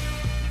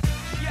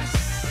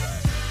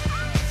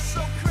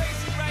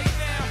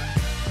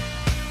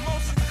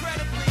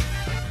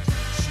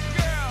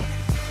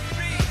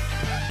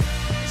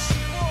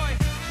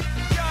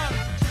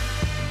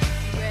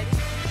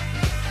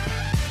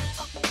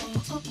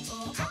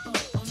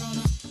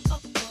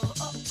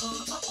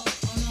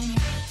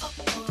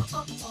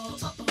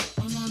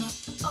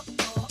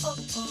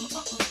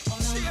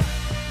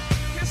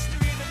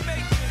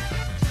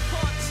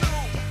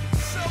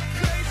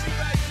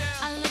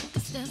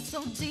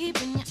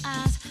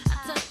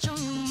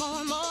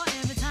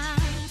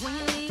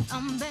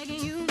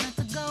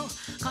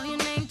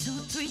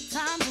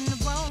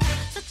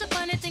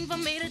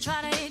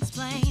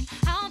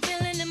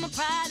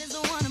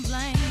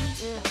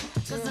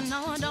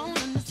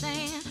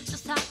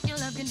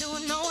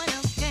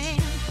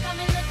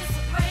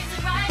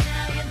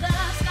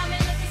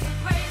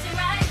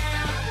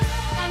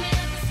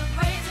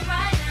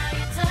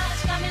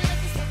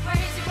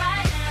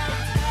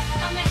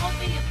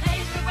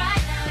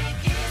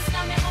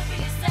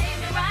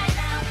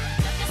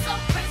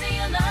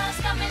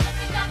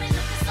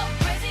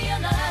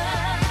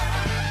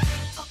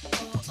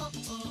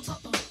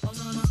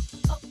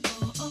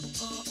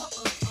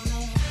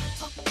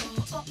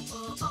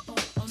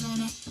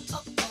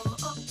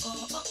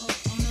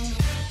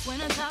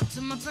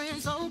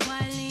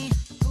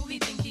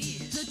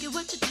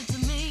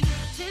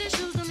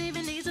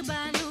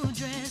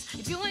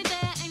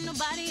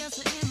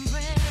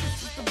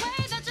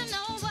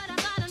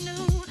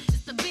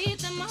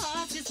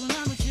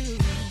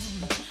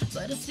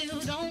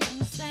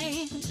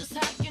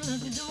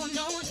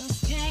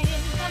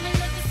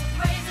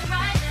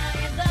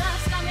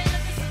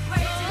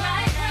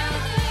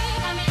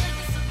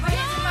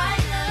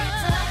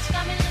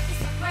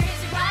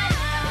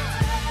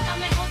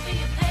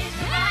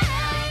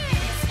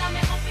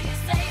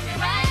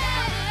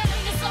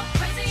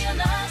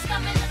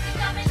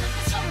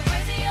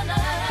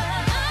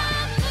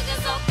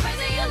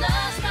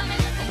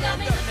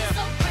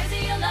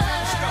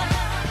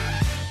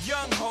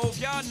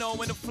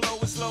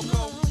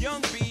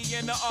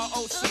 and the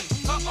ROC.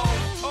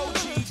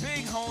 OG,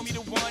 big homie,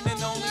 the one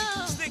and only.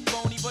 Stick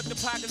bony, but the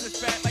pockets is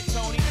fat like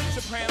Tony.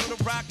 Soprano, the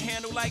rock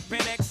handle like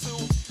Ben X2.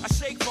 I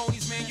shake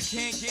phonies, man, you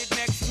can't get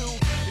next to.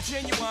 The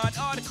genuine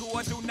article,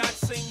 I do not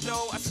sing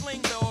though. I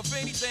sling though, if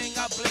anything,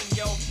 I bling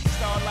yo.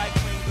 Star like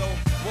Ringo,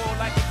 war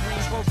like a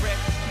Greensboro wreck.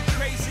 You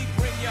crazy,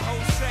 bring your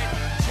whole set.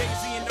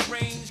 Jay-Z in the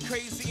range,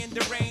 crazy in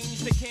the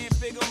range. They can't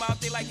figure him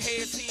out, they like, hey,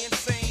 is he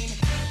insane?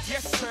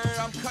 Yes, sir,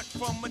 I'm cut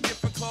from a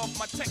different cloth.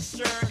 My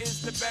texture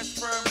is the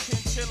best firm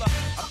chinchilla.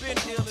 I've been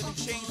dealer than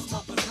chain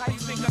smokers. How you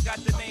think I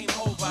got the name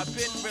over? I've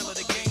been realer,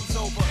 the game's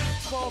over.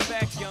 Fall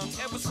back young,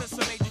 ever since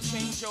I made the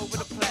change over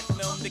to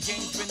platinum. The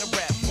game's been a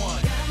rap one.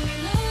 Got me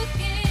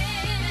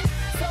looking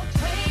so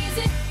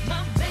crazy,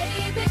 my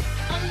baby.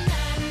 I'm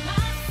not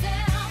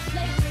myself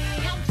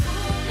lately. I'm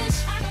foolish,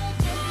 I don't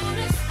do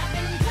this. I've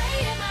been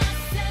playing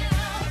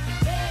myself,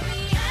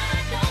 baby. I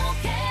don't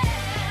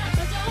care,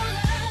 'cause your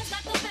love's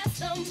not the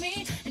best of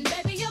me, and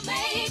baby you're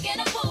making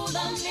a fool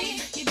of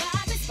me. You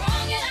got me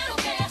sprung and I don't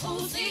care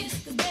who sees,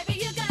 'cause baby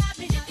you got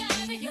me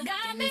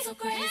so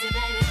crazy,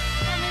 baby.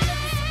 Got me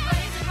looking so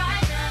crazy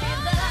right now. Your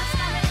love's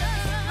got me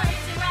looking so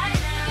crazy right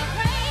now. You're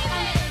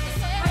crazy,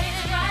 so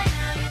crazy right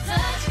now. Your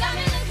touch got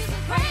me looking so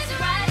crazy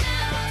right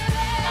now.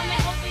 Got me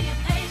hoping you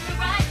page me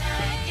right now.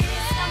 Your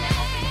kiss got me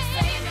hoping you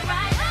save me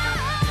right now.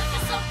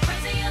 Looking so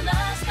crazy, your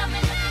love's got me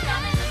looking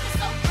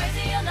so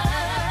crazy, your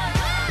love.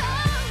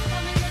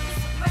 Got me looking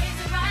so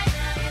crazy right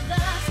now. Your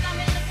love's got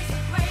me looking so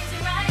crazy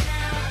right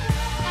now.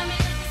 Got me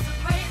looking so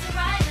crazy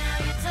right now.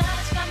 Your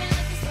touch got me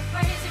looking so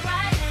crazy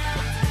right now.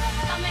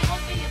 Got me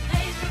hoping you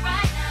page me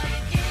right now.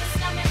 Your kiss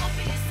got me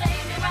hoping you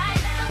save me right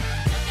now.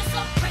 Looking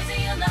so crazy,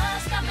 your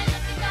love's got me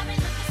looking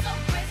so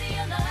crazy,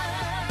 your love.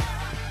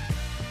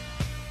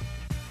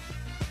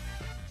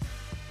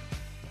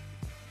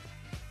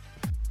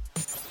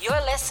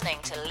 You're listening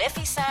to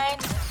Liffey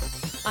Sound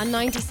on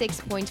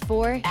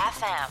 96.4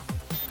 FM.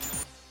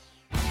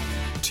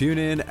 Tune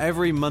in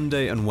every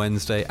Monday and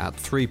Wednesday at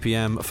 3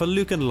 p.m. for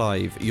Lucan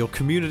Live, your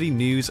community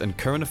news and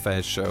current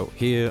affairs show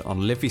here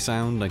on Liffey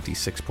Sound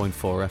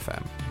 96.4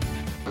 FM.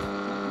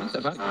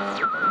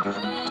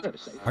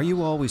 Are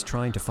you always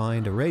trying to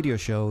find a radio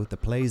show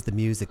that plays the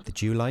music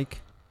that you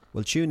like?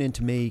 Well, tune in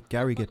to me,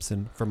 Gary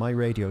Gibson, for my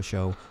radio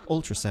show,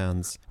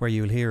 Ultrasounds, where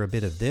you'll hear a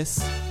bit of this,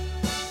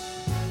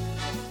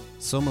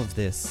 some of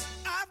this,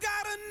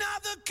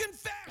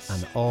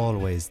 and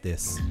always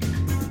this.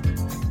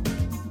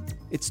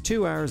 It's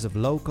 2 hours of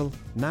local,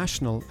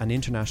 national and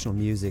international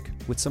music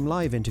with some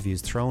live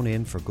interviews thrown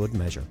in for good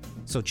measure.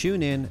 So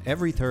tune in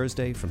every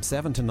Thursday from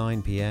 7 to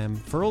 9 p.m.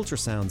 for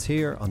Ultrasounds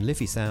here on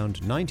Liffey Sound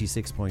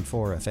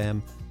 96.4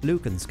 FM,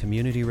 Lucan's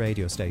community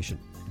radio station.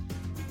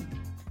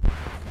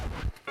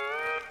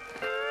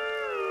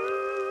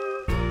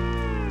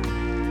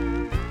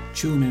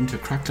 Tune in to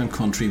Crackdown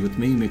Country with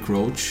me, Mick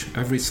Roach,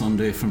 every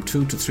Sunday from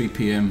 2 to 3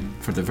 p.m.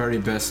 for the very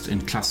best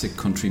in classic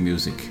country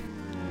music.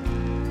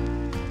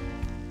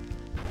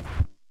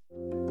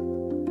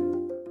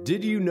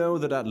 Did you know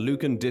that at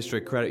Lucan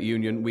District Credit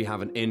Union we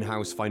have an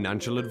in-house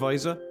financial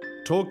advisor?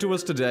 Talk to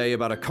us today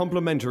about a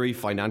complimentary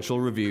financial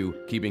review,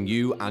 keeping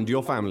you and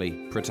your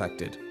family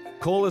protected.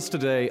 Call us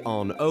today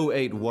on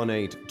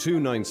 0818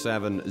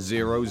 297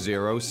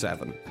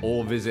 007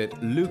 or visit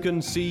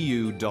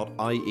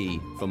lucancu.ie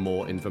for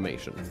more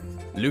information.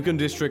 Lucan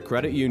District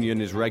Credit Union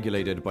is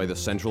regulated by the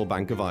Central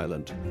Bank of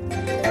Ireland.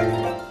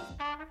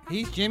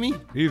 He's Jimmy.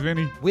 He's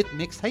Vinny. With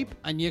Mixtape.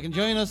 And you can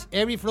join us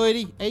every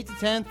Friday, 8 to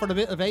 10, for a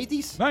bit of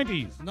 80s.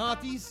 90s.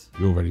 Noughties.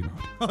 You're very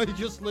naughty. I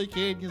just like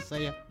hearing you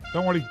say it.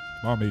 Don't worry,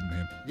 my maiden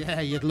name. Yeah,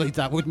 you'd like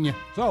that, wouldn't you?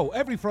 So,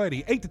 every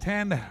Friday, 8 to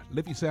 10,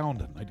 Liffey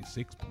Sound,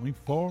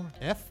 96.4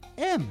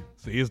 FM.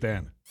 See you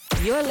then.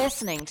 You're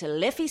listening to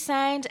Liffey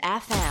Sound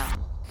FM.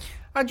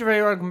 And you're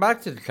very welcome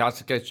back to the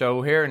Classic Hit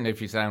Show here in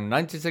Liffey Sound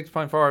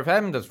 96.4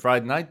 FM. This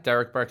Friday night,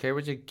 Derek Burke here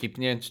with you,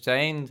 keeping you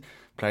entertained,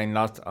 playing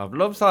lots of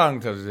love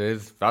songs as it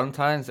is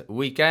Valentine's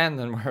weekend,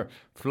 and we're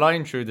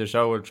flying through the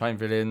show. We'll try and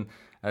fit in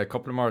a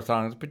couple of more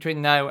songs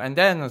between now and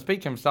then. And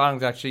speaking of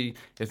songs, actually,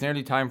 it's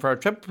nearly time for our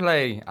triple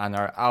play and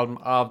our album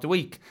of the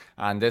week.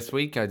 And this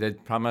week I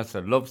did promise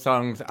a love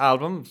songs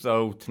album,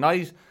 so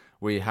tonight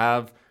we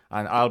have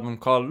an album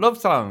called Love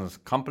Songs,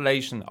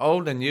 compilation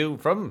old and new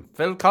from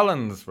Phil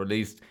Collins,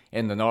 released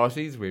in the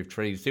noughties. We have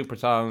 3 super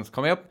songs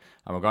coming up,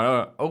 and we're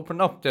going to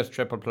open up this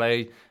triple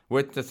play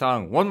with the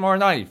song One More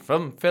Night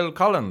from Phil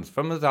Collins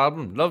from his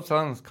album Love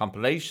Songs,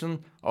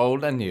 compilation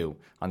old and new,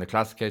 on the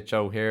Classic Hit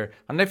Show here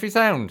on Liffey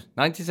Sound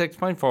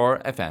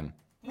 96.4 FM.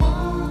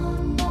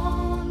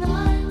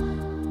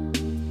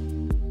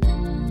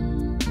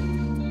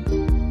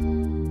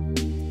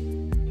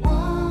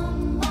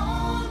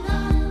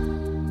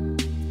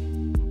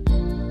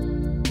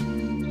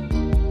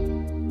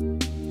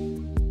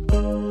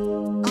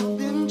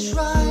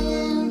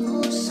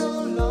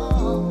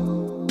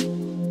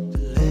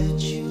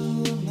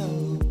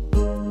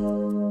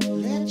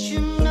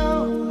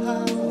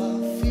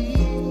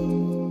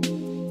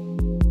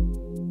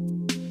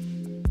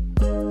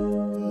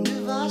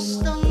 Stop.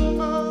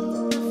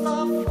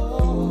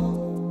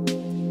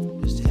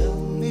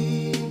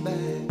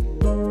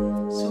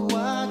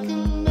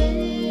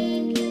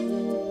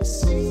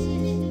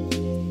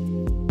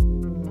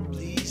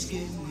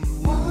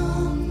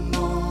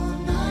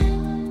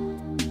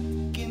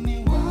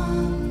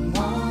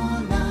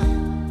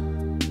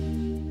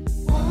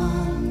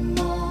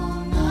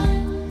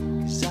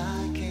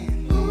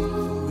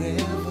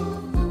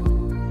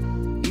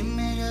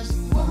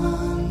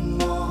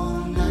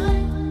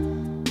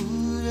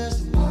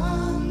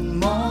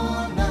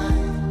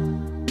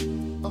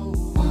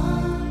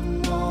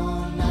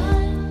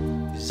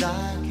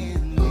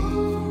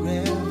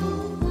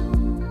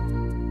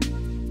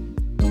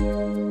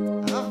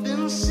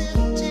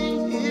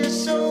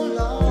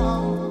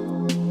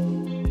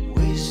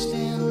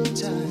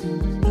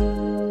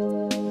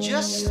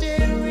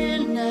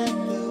 staring at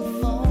the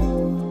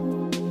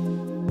phone,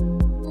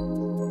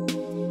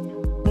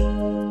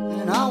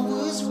 and I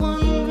was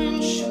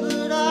wondering,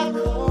 should I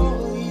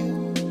call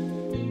you?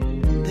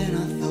 Then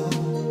I thought,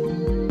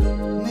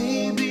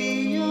 maybe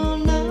you're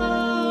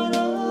not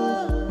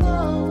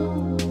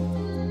alone.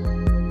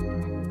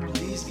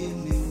 Please give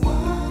me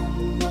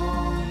one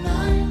more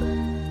night.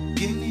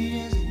 Give me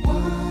just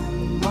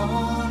one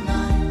more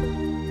night.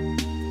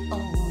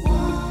 Oh,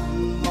 one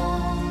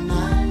more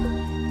night.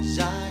 'Cause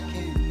I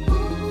can't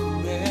live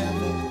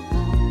forever.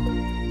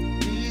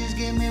 Please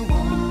give me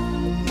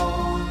one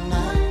more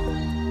night.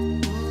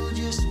 Oh,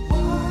 just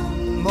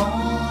one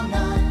more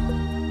night.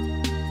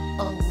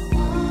 Oh,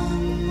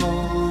 one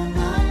more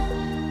night.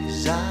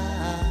 'Cause I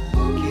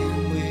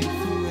can't wait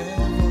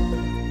forever.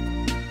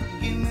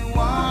 Give me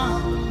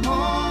one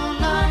more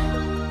night.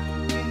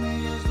 Give me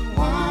just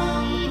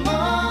one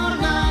more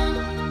night.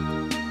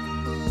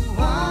 Ooh,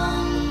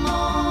 one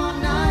more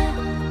night.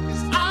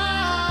 'Cause I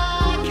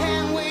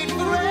can't wait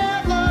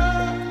forever.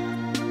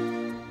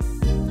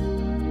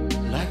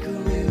 Like a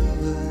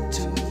river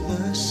to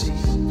the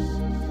sea,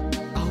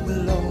 I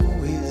will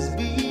always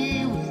be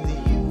with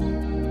you.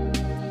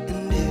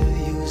 And if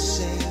you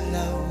sail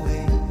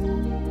away,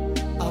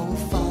 I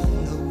will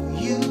follow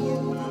you.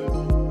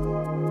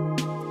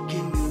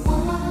 Give me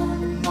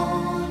one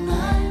more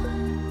night.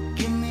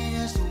 Give me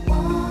just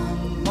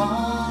one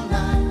more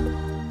night.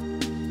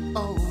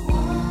 Oh,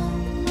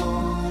 one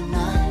more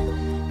night.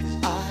 'Cause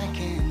I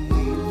can't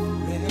wait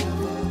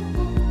forever.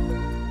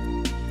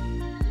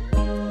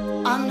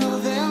 I know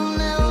there'll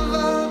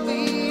never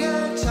be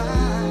a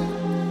time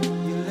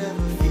you'll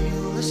ever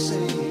feel the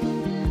same.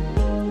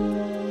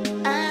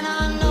 And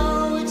I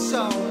know it's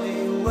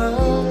only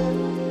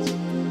words,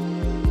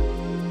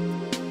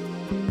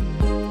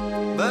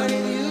 but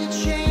if you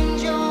change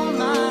your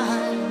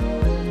mind,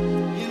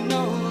 you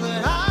know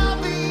that I'll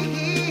be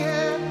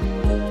here.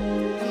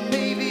 And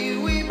maybe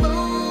we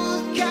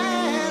both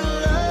can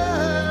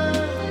learn.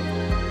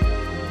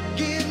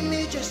 Give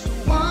me just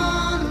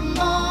one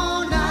more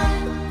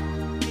night.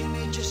 Give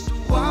me just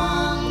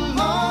one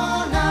more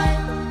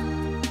night.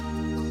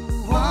 Ooh,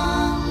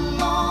 one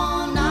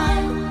more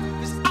night.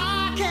 'Cause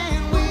I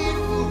can't wait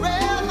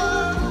forever.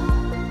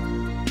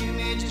 Give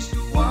me just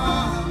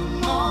one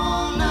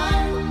more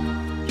night.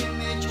 Give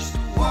me just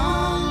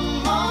one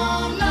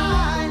more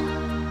night.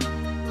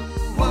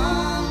 Ooh,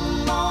 one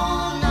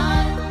more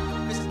night.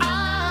 'Cause I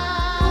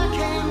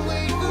can't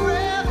wait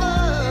forever.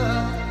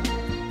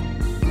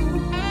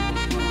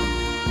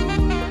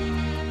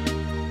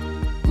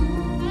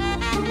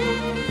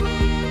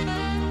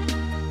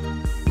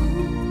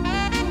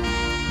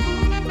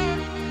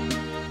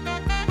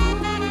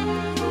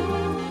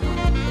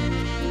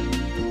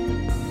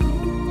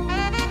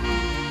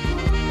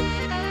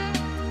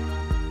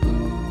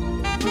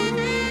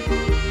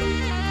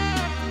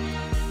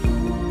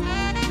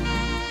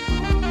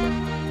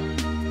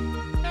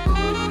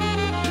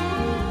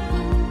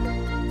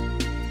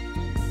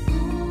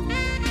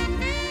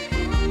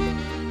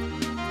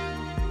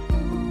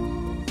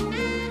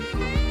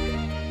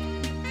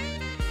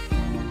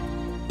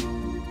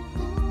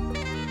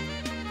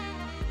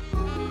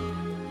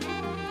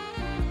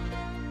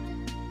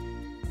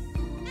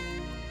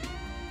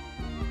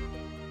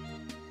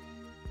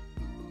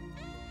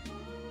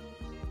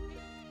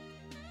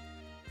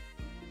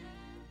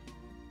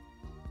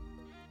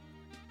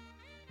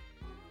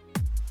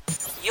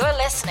 You're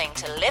listening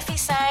to Liffey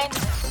Sound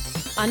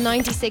on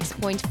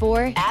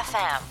 96.4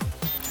 FM.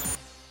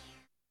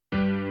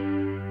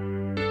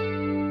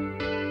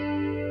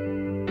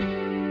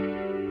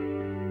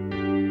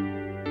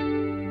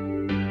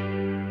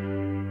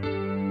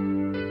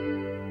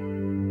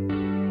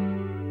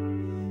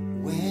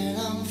 When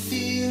I'm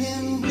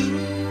feeling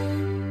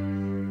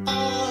blue,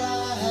 all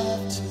I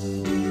have to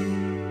do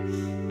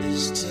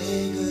is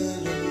take a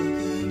look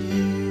at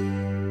you.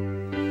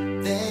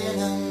 Then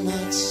I'm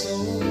not so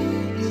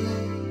blue.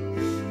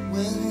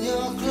 When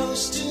you're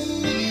close to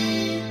me,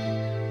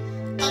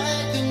 I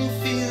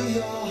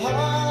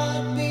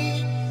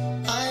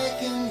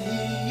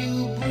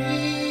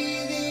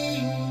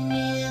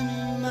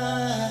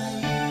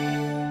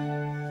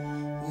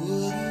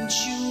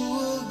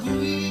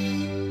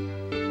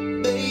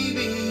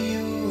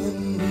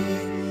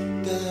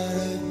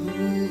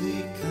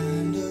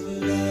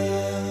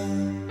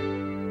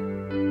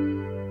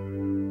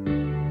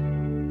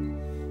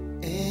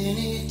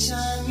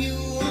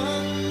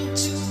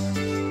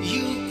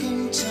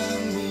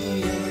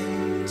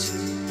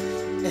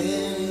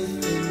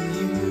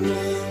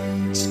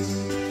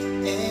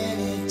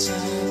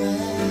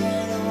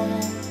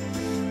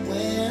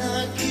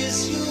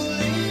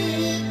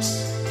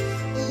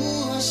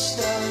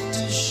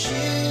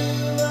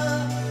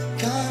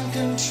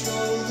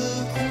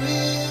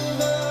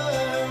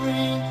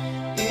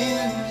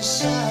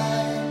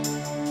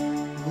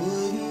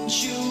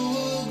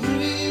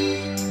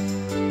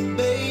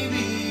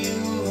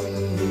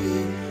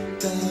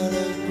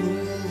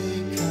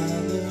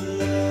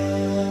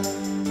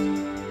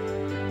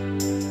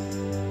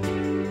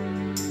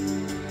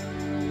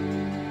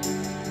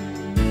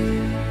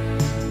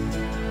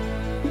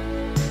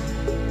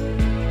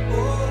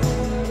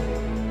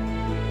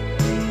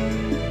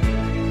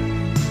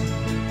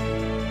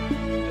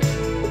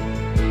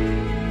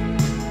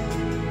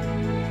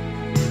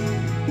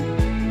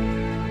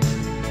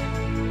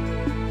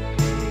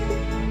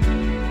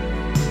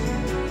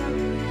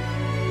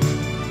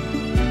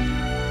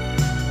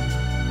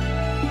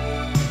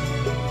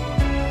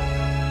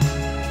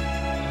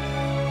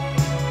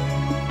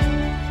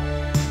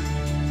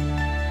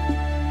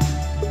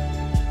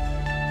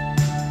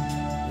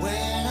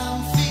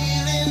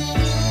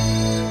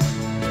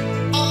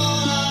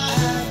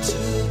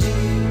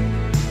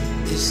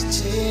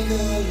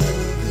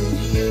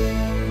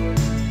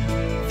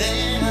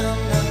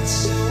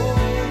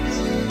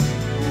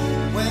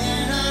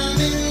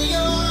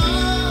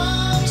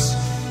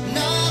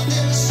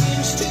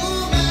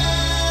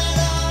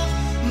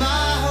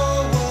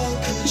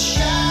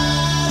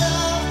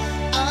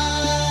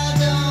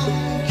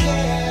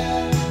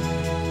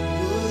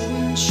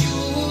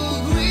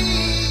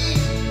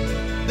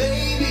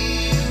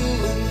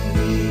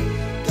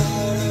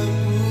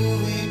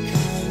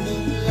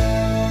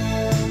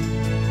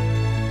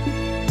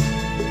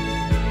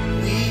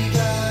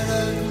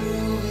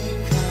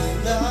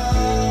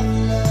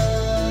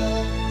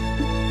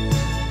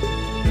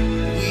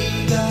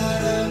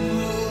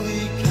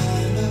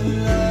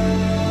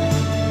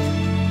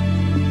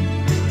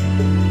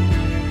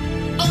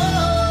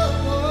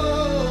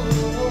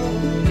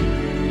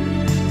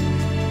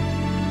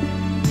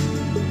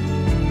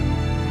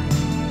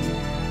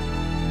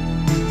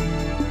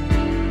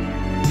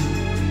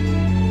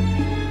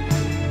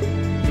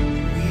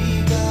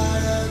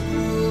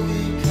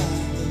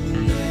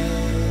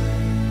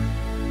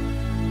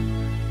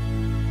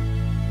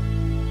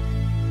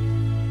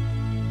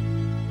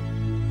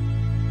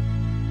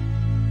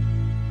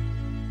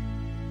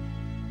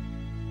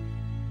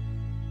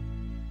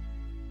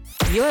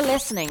You're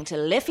listening to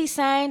Liffey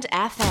Sound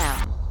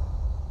FM.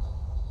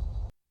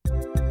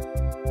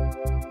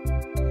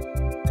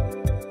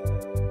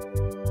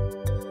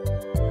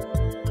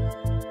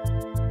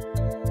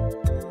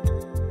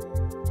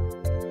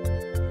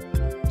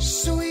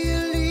 So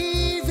you're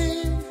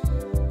leaving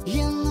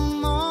in the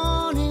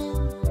morning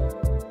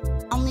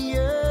on the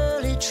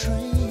early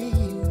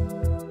train.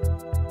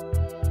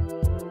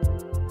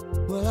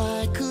 Well,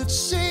 I could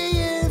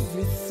say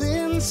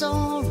everything's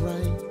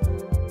alright,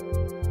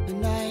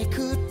 and I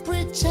could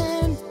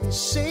pretend and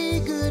say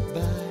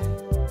goodbye.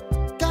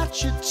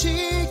 Got your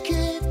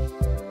ticket,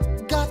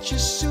 got your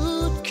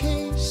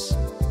suitcase,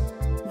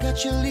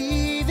 got your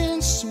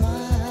leaving smile.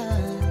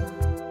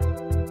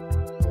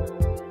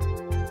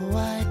 Oh,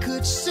 I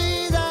could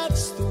say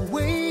that's the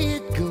way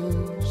it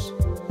goes,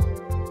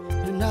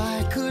 and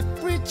I could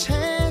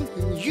pretend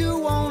and you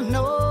won't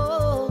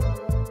know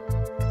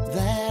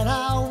that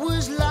I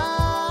was lying.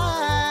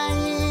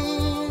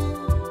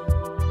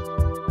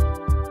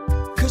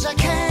 'Cause I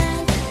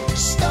can't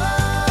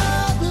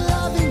stop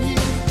loving you.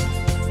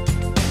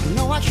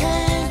 No, I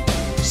can't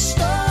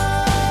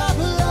stop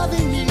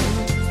loving you.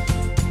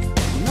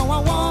 No, I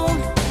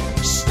won't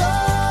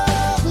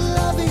stop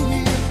loving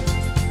you.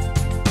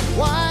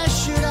 Why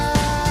should I?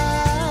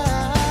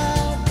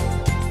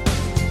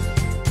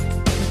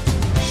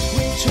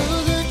 We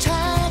took a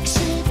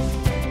taxi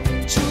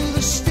to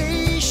the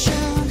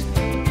station,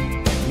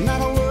 not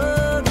a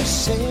word to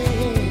say.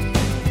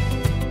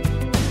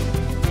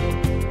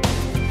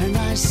 And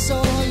I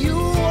saw you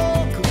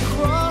walk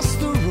across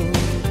the road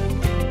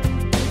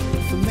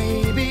for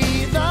maybe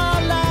the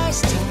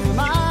last time,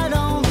 I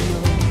don't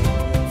know.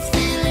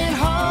 Feeling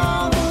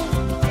horrible,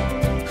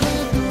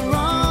 heard the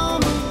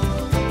rumble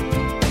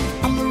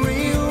on the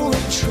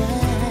railway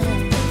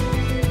track.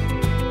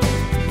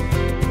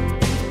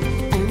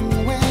 And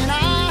when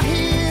I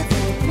hear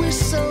the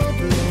whistle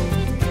blow,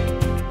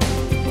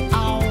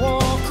 I'll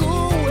walk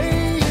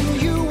away and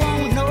you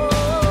won't know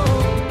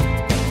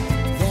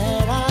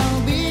that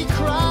I'll be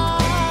crying.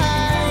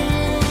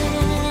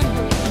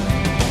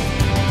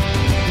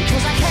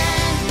 'Cause I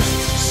can't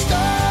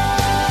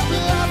stop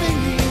loving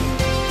you.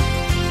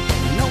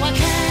 No, I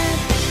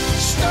can't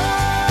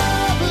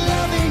stop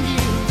loving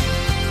you.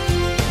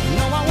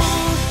 No, I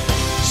won't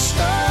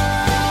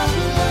stop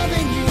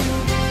loving you.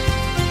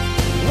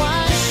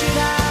 Why should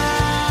I?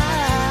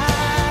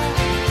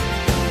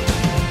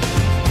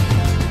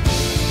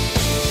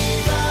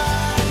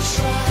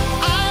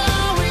 I'll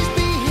always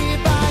be here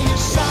by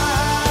your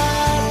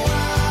side.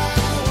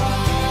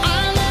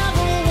 I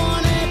never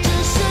wanted to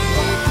say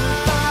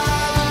goodbye.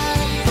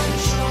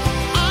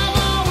 I'm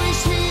always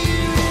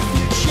here if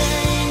you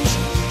change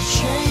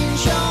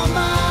your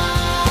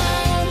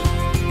mind.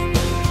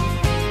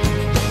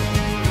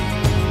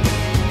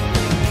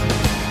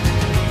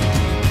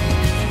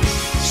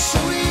 So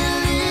you're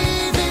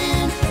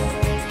leaving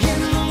in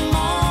the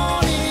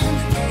morning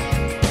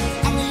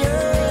on the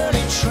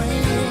early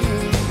train.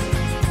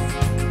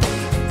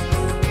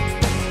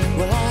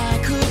 Well, I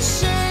could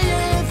say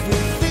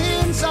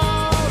everything's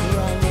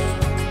alright,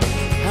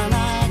 and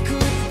I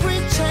could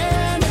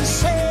pretend and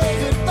say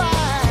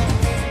goodbye,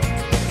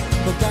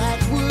 but that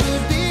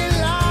would be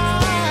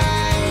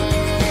lying.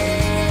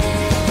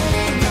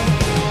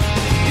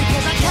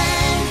 Because I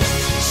can't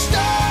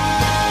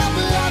stop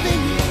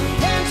loving you.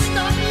 Can't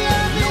stop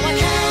loving you. No, I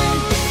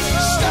can't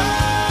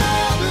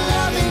stop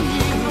loving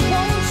you. I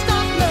won't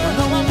stop loving you.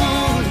 No, I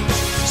won't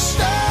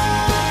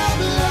stop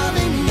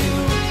loving you.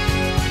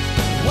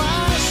 Why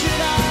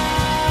should I?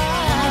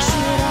 Why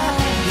should I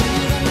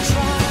even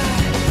try?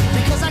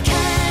 Because I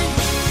can't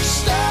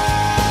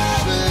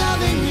stop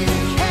loving you.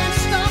 Can't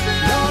stop loving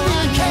you. No,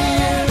 I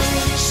can't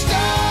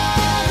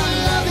stop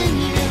loving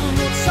you.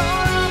 It's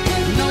all I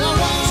can do. No, I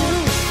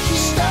won't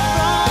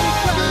stop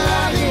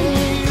loving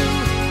you.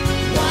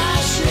 Why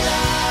should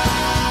I?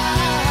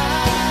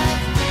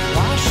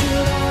 Why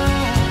should I?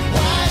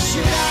 Why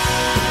should I?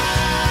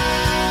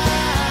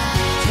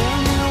 Tell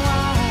me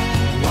why.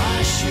 Why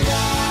should I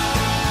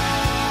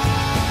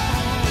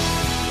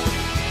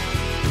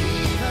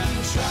even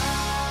try?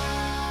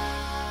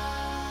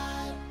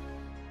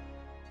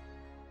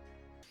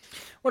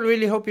 Well, I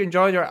really hope you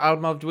enjoyed our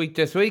album of the week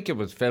this week. It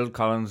was Phil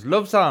Collins'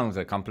 Love Songs,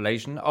 a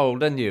compilation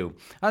old and new.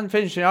 And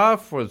finishing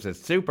off was the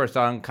super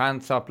song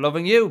Can't Stop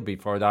Loving You.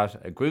 Before that,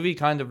 A Groovy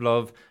Kind of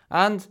Love.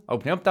 And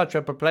opening up that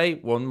triple play,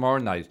 One More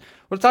Night.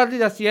 Well, sadly,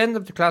 that's the end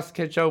of the Classic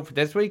Hit Show for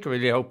this week. I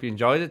really hope you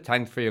enjoyed it.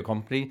 Thanks for your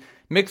company.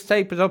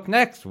 Mixtape is up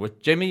next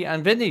with Jimmy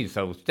and Vinny,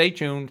 so stay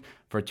tuned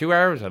for 2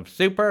 hours of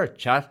super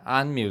chat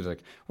and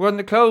music. We're on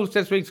the close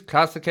this week's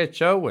Classic Hit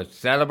Show with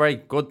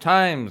Celebrate Good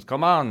Times,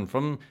 Come On,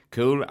 from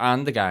Kool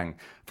and the Gang.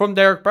 From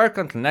Derek Burke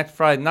until next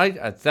Friday night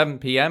at 7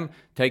 p.m.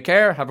 Take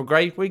care, have a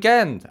great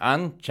weekend,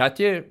 and chat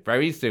to you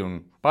very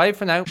soon. Bye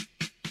for now.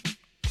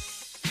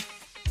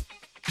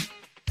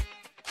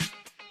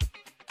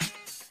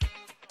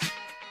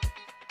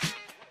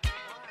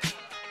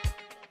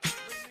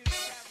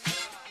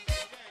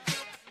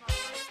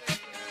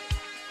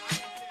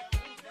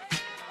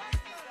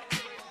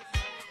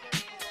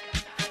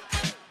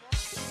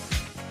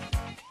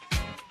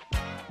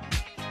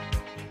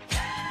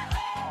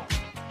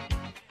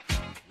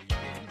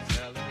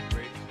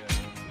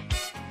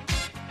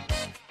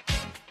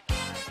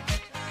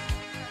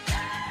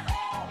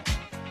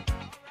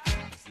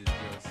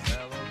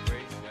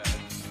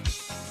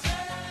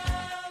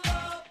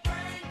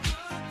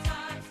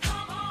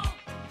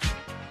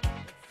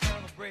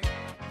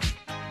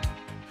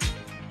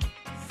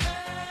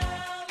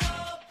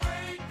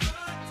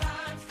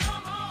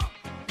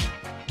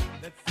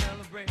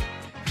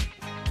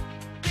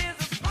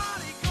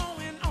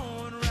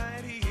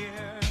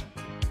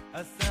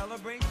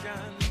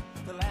 celebration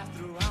to last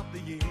through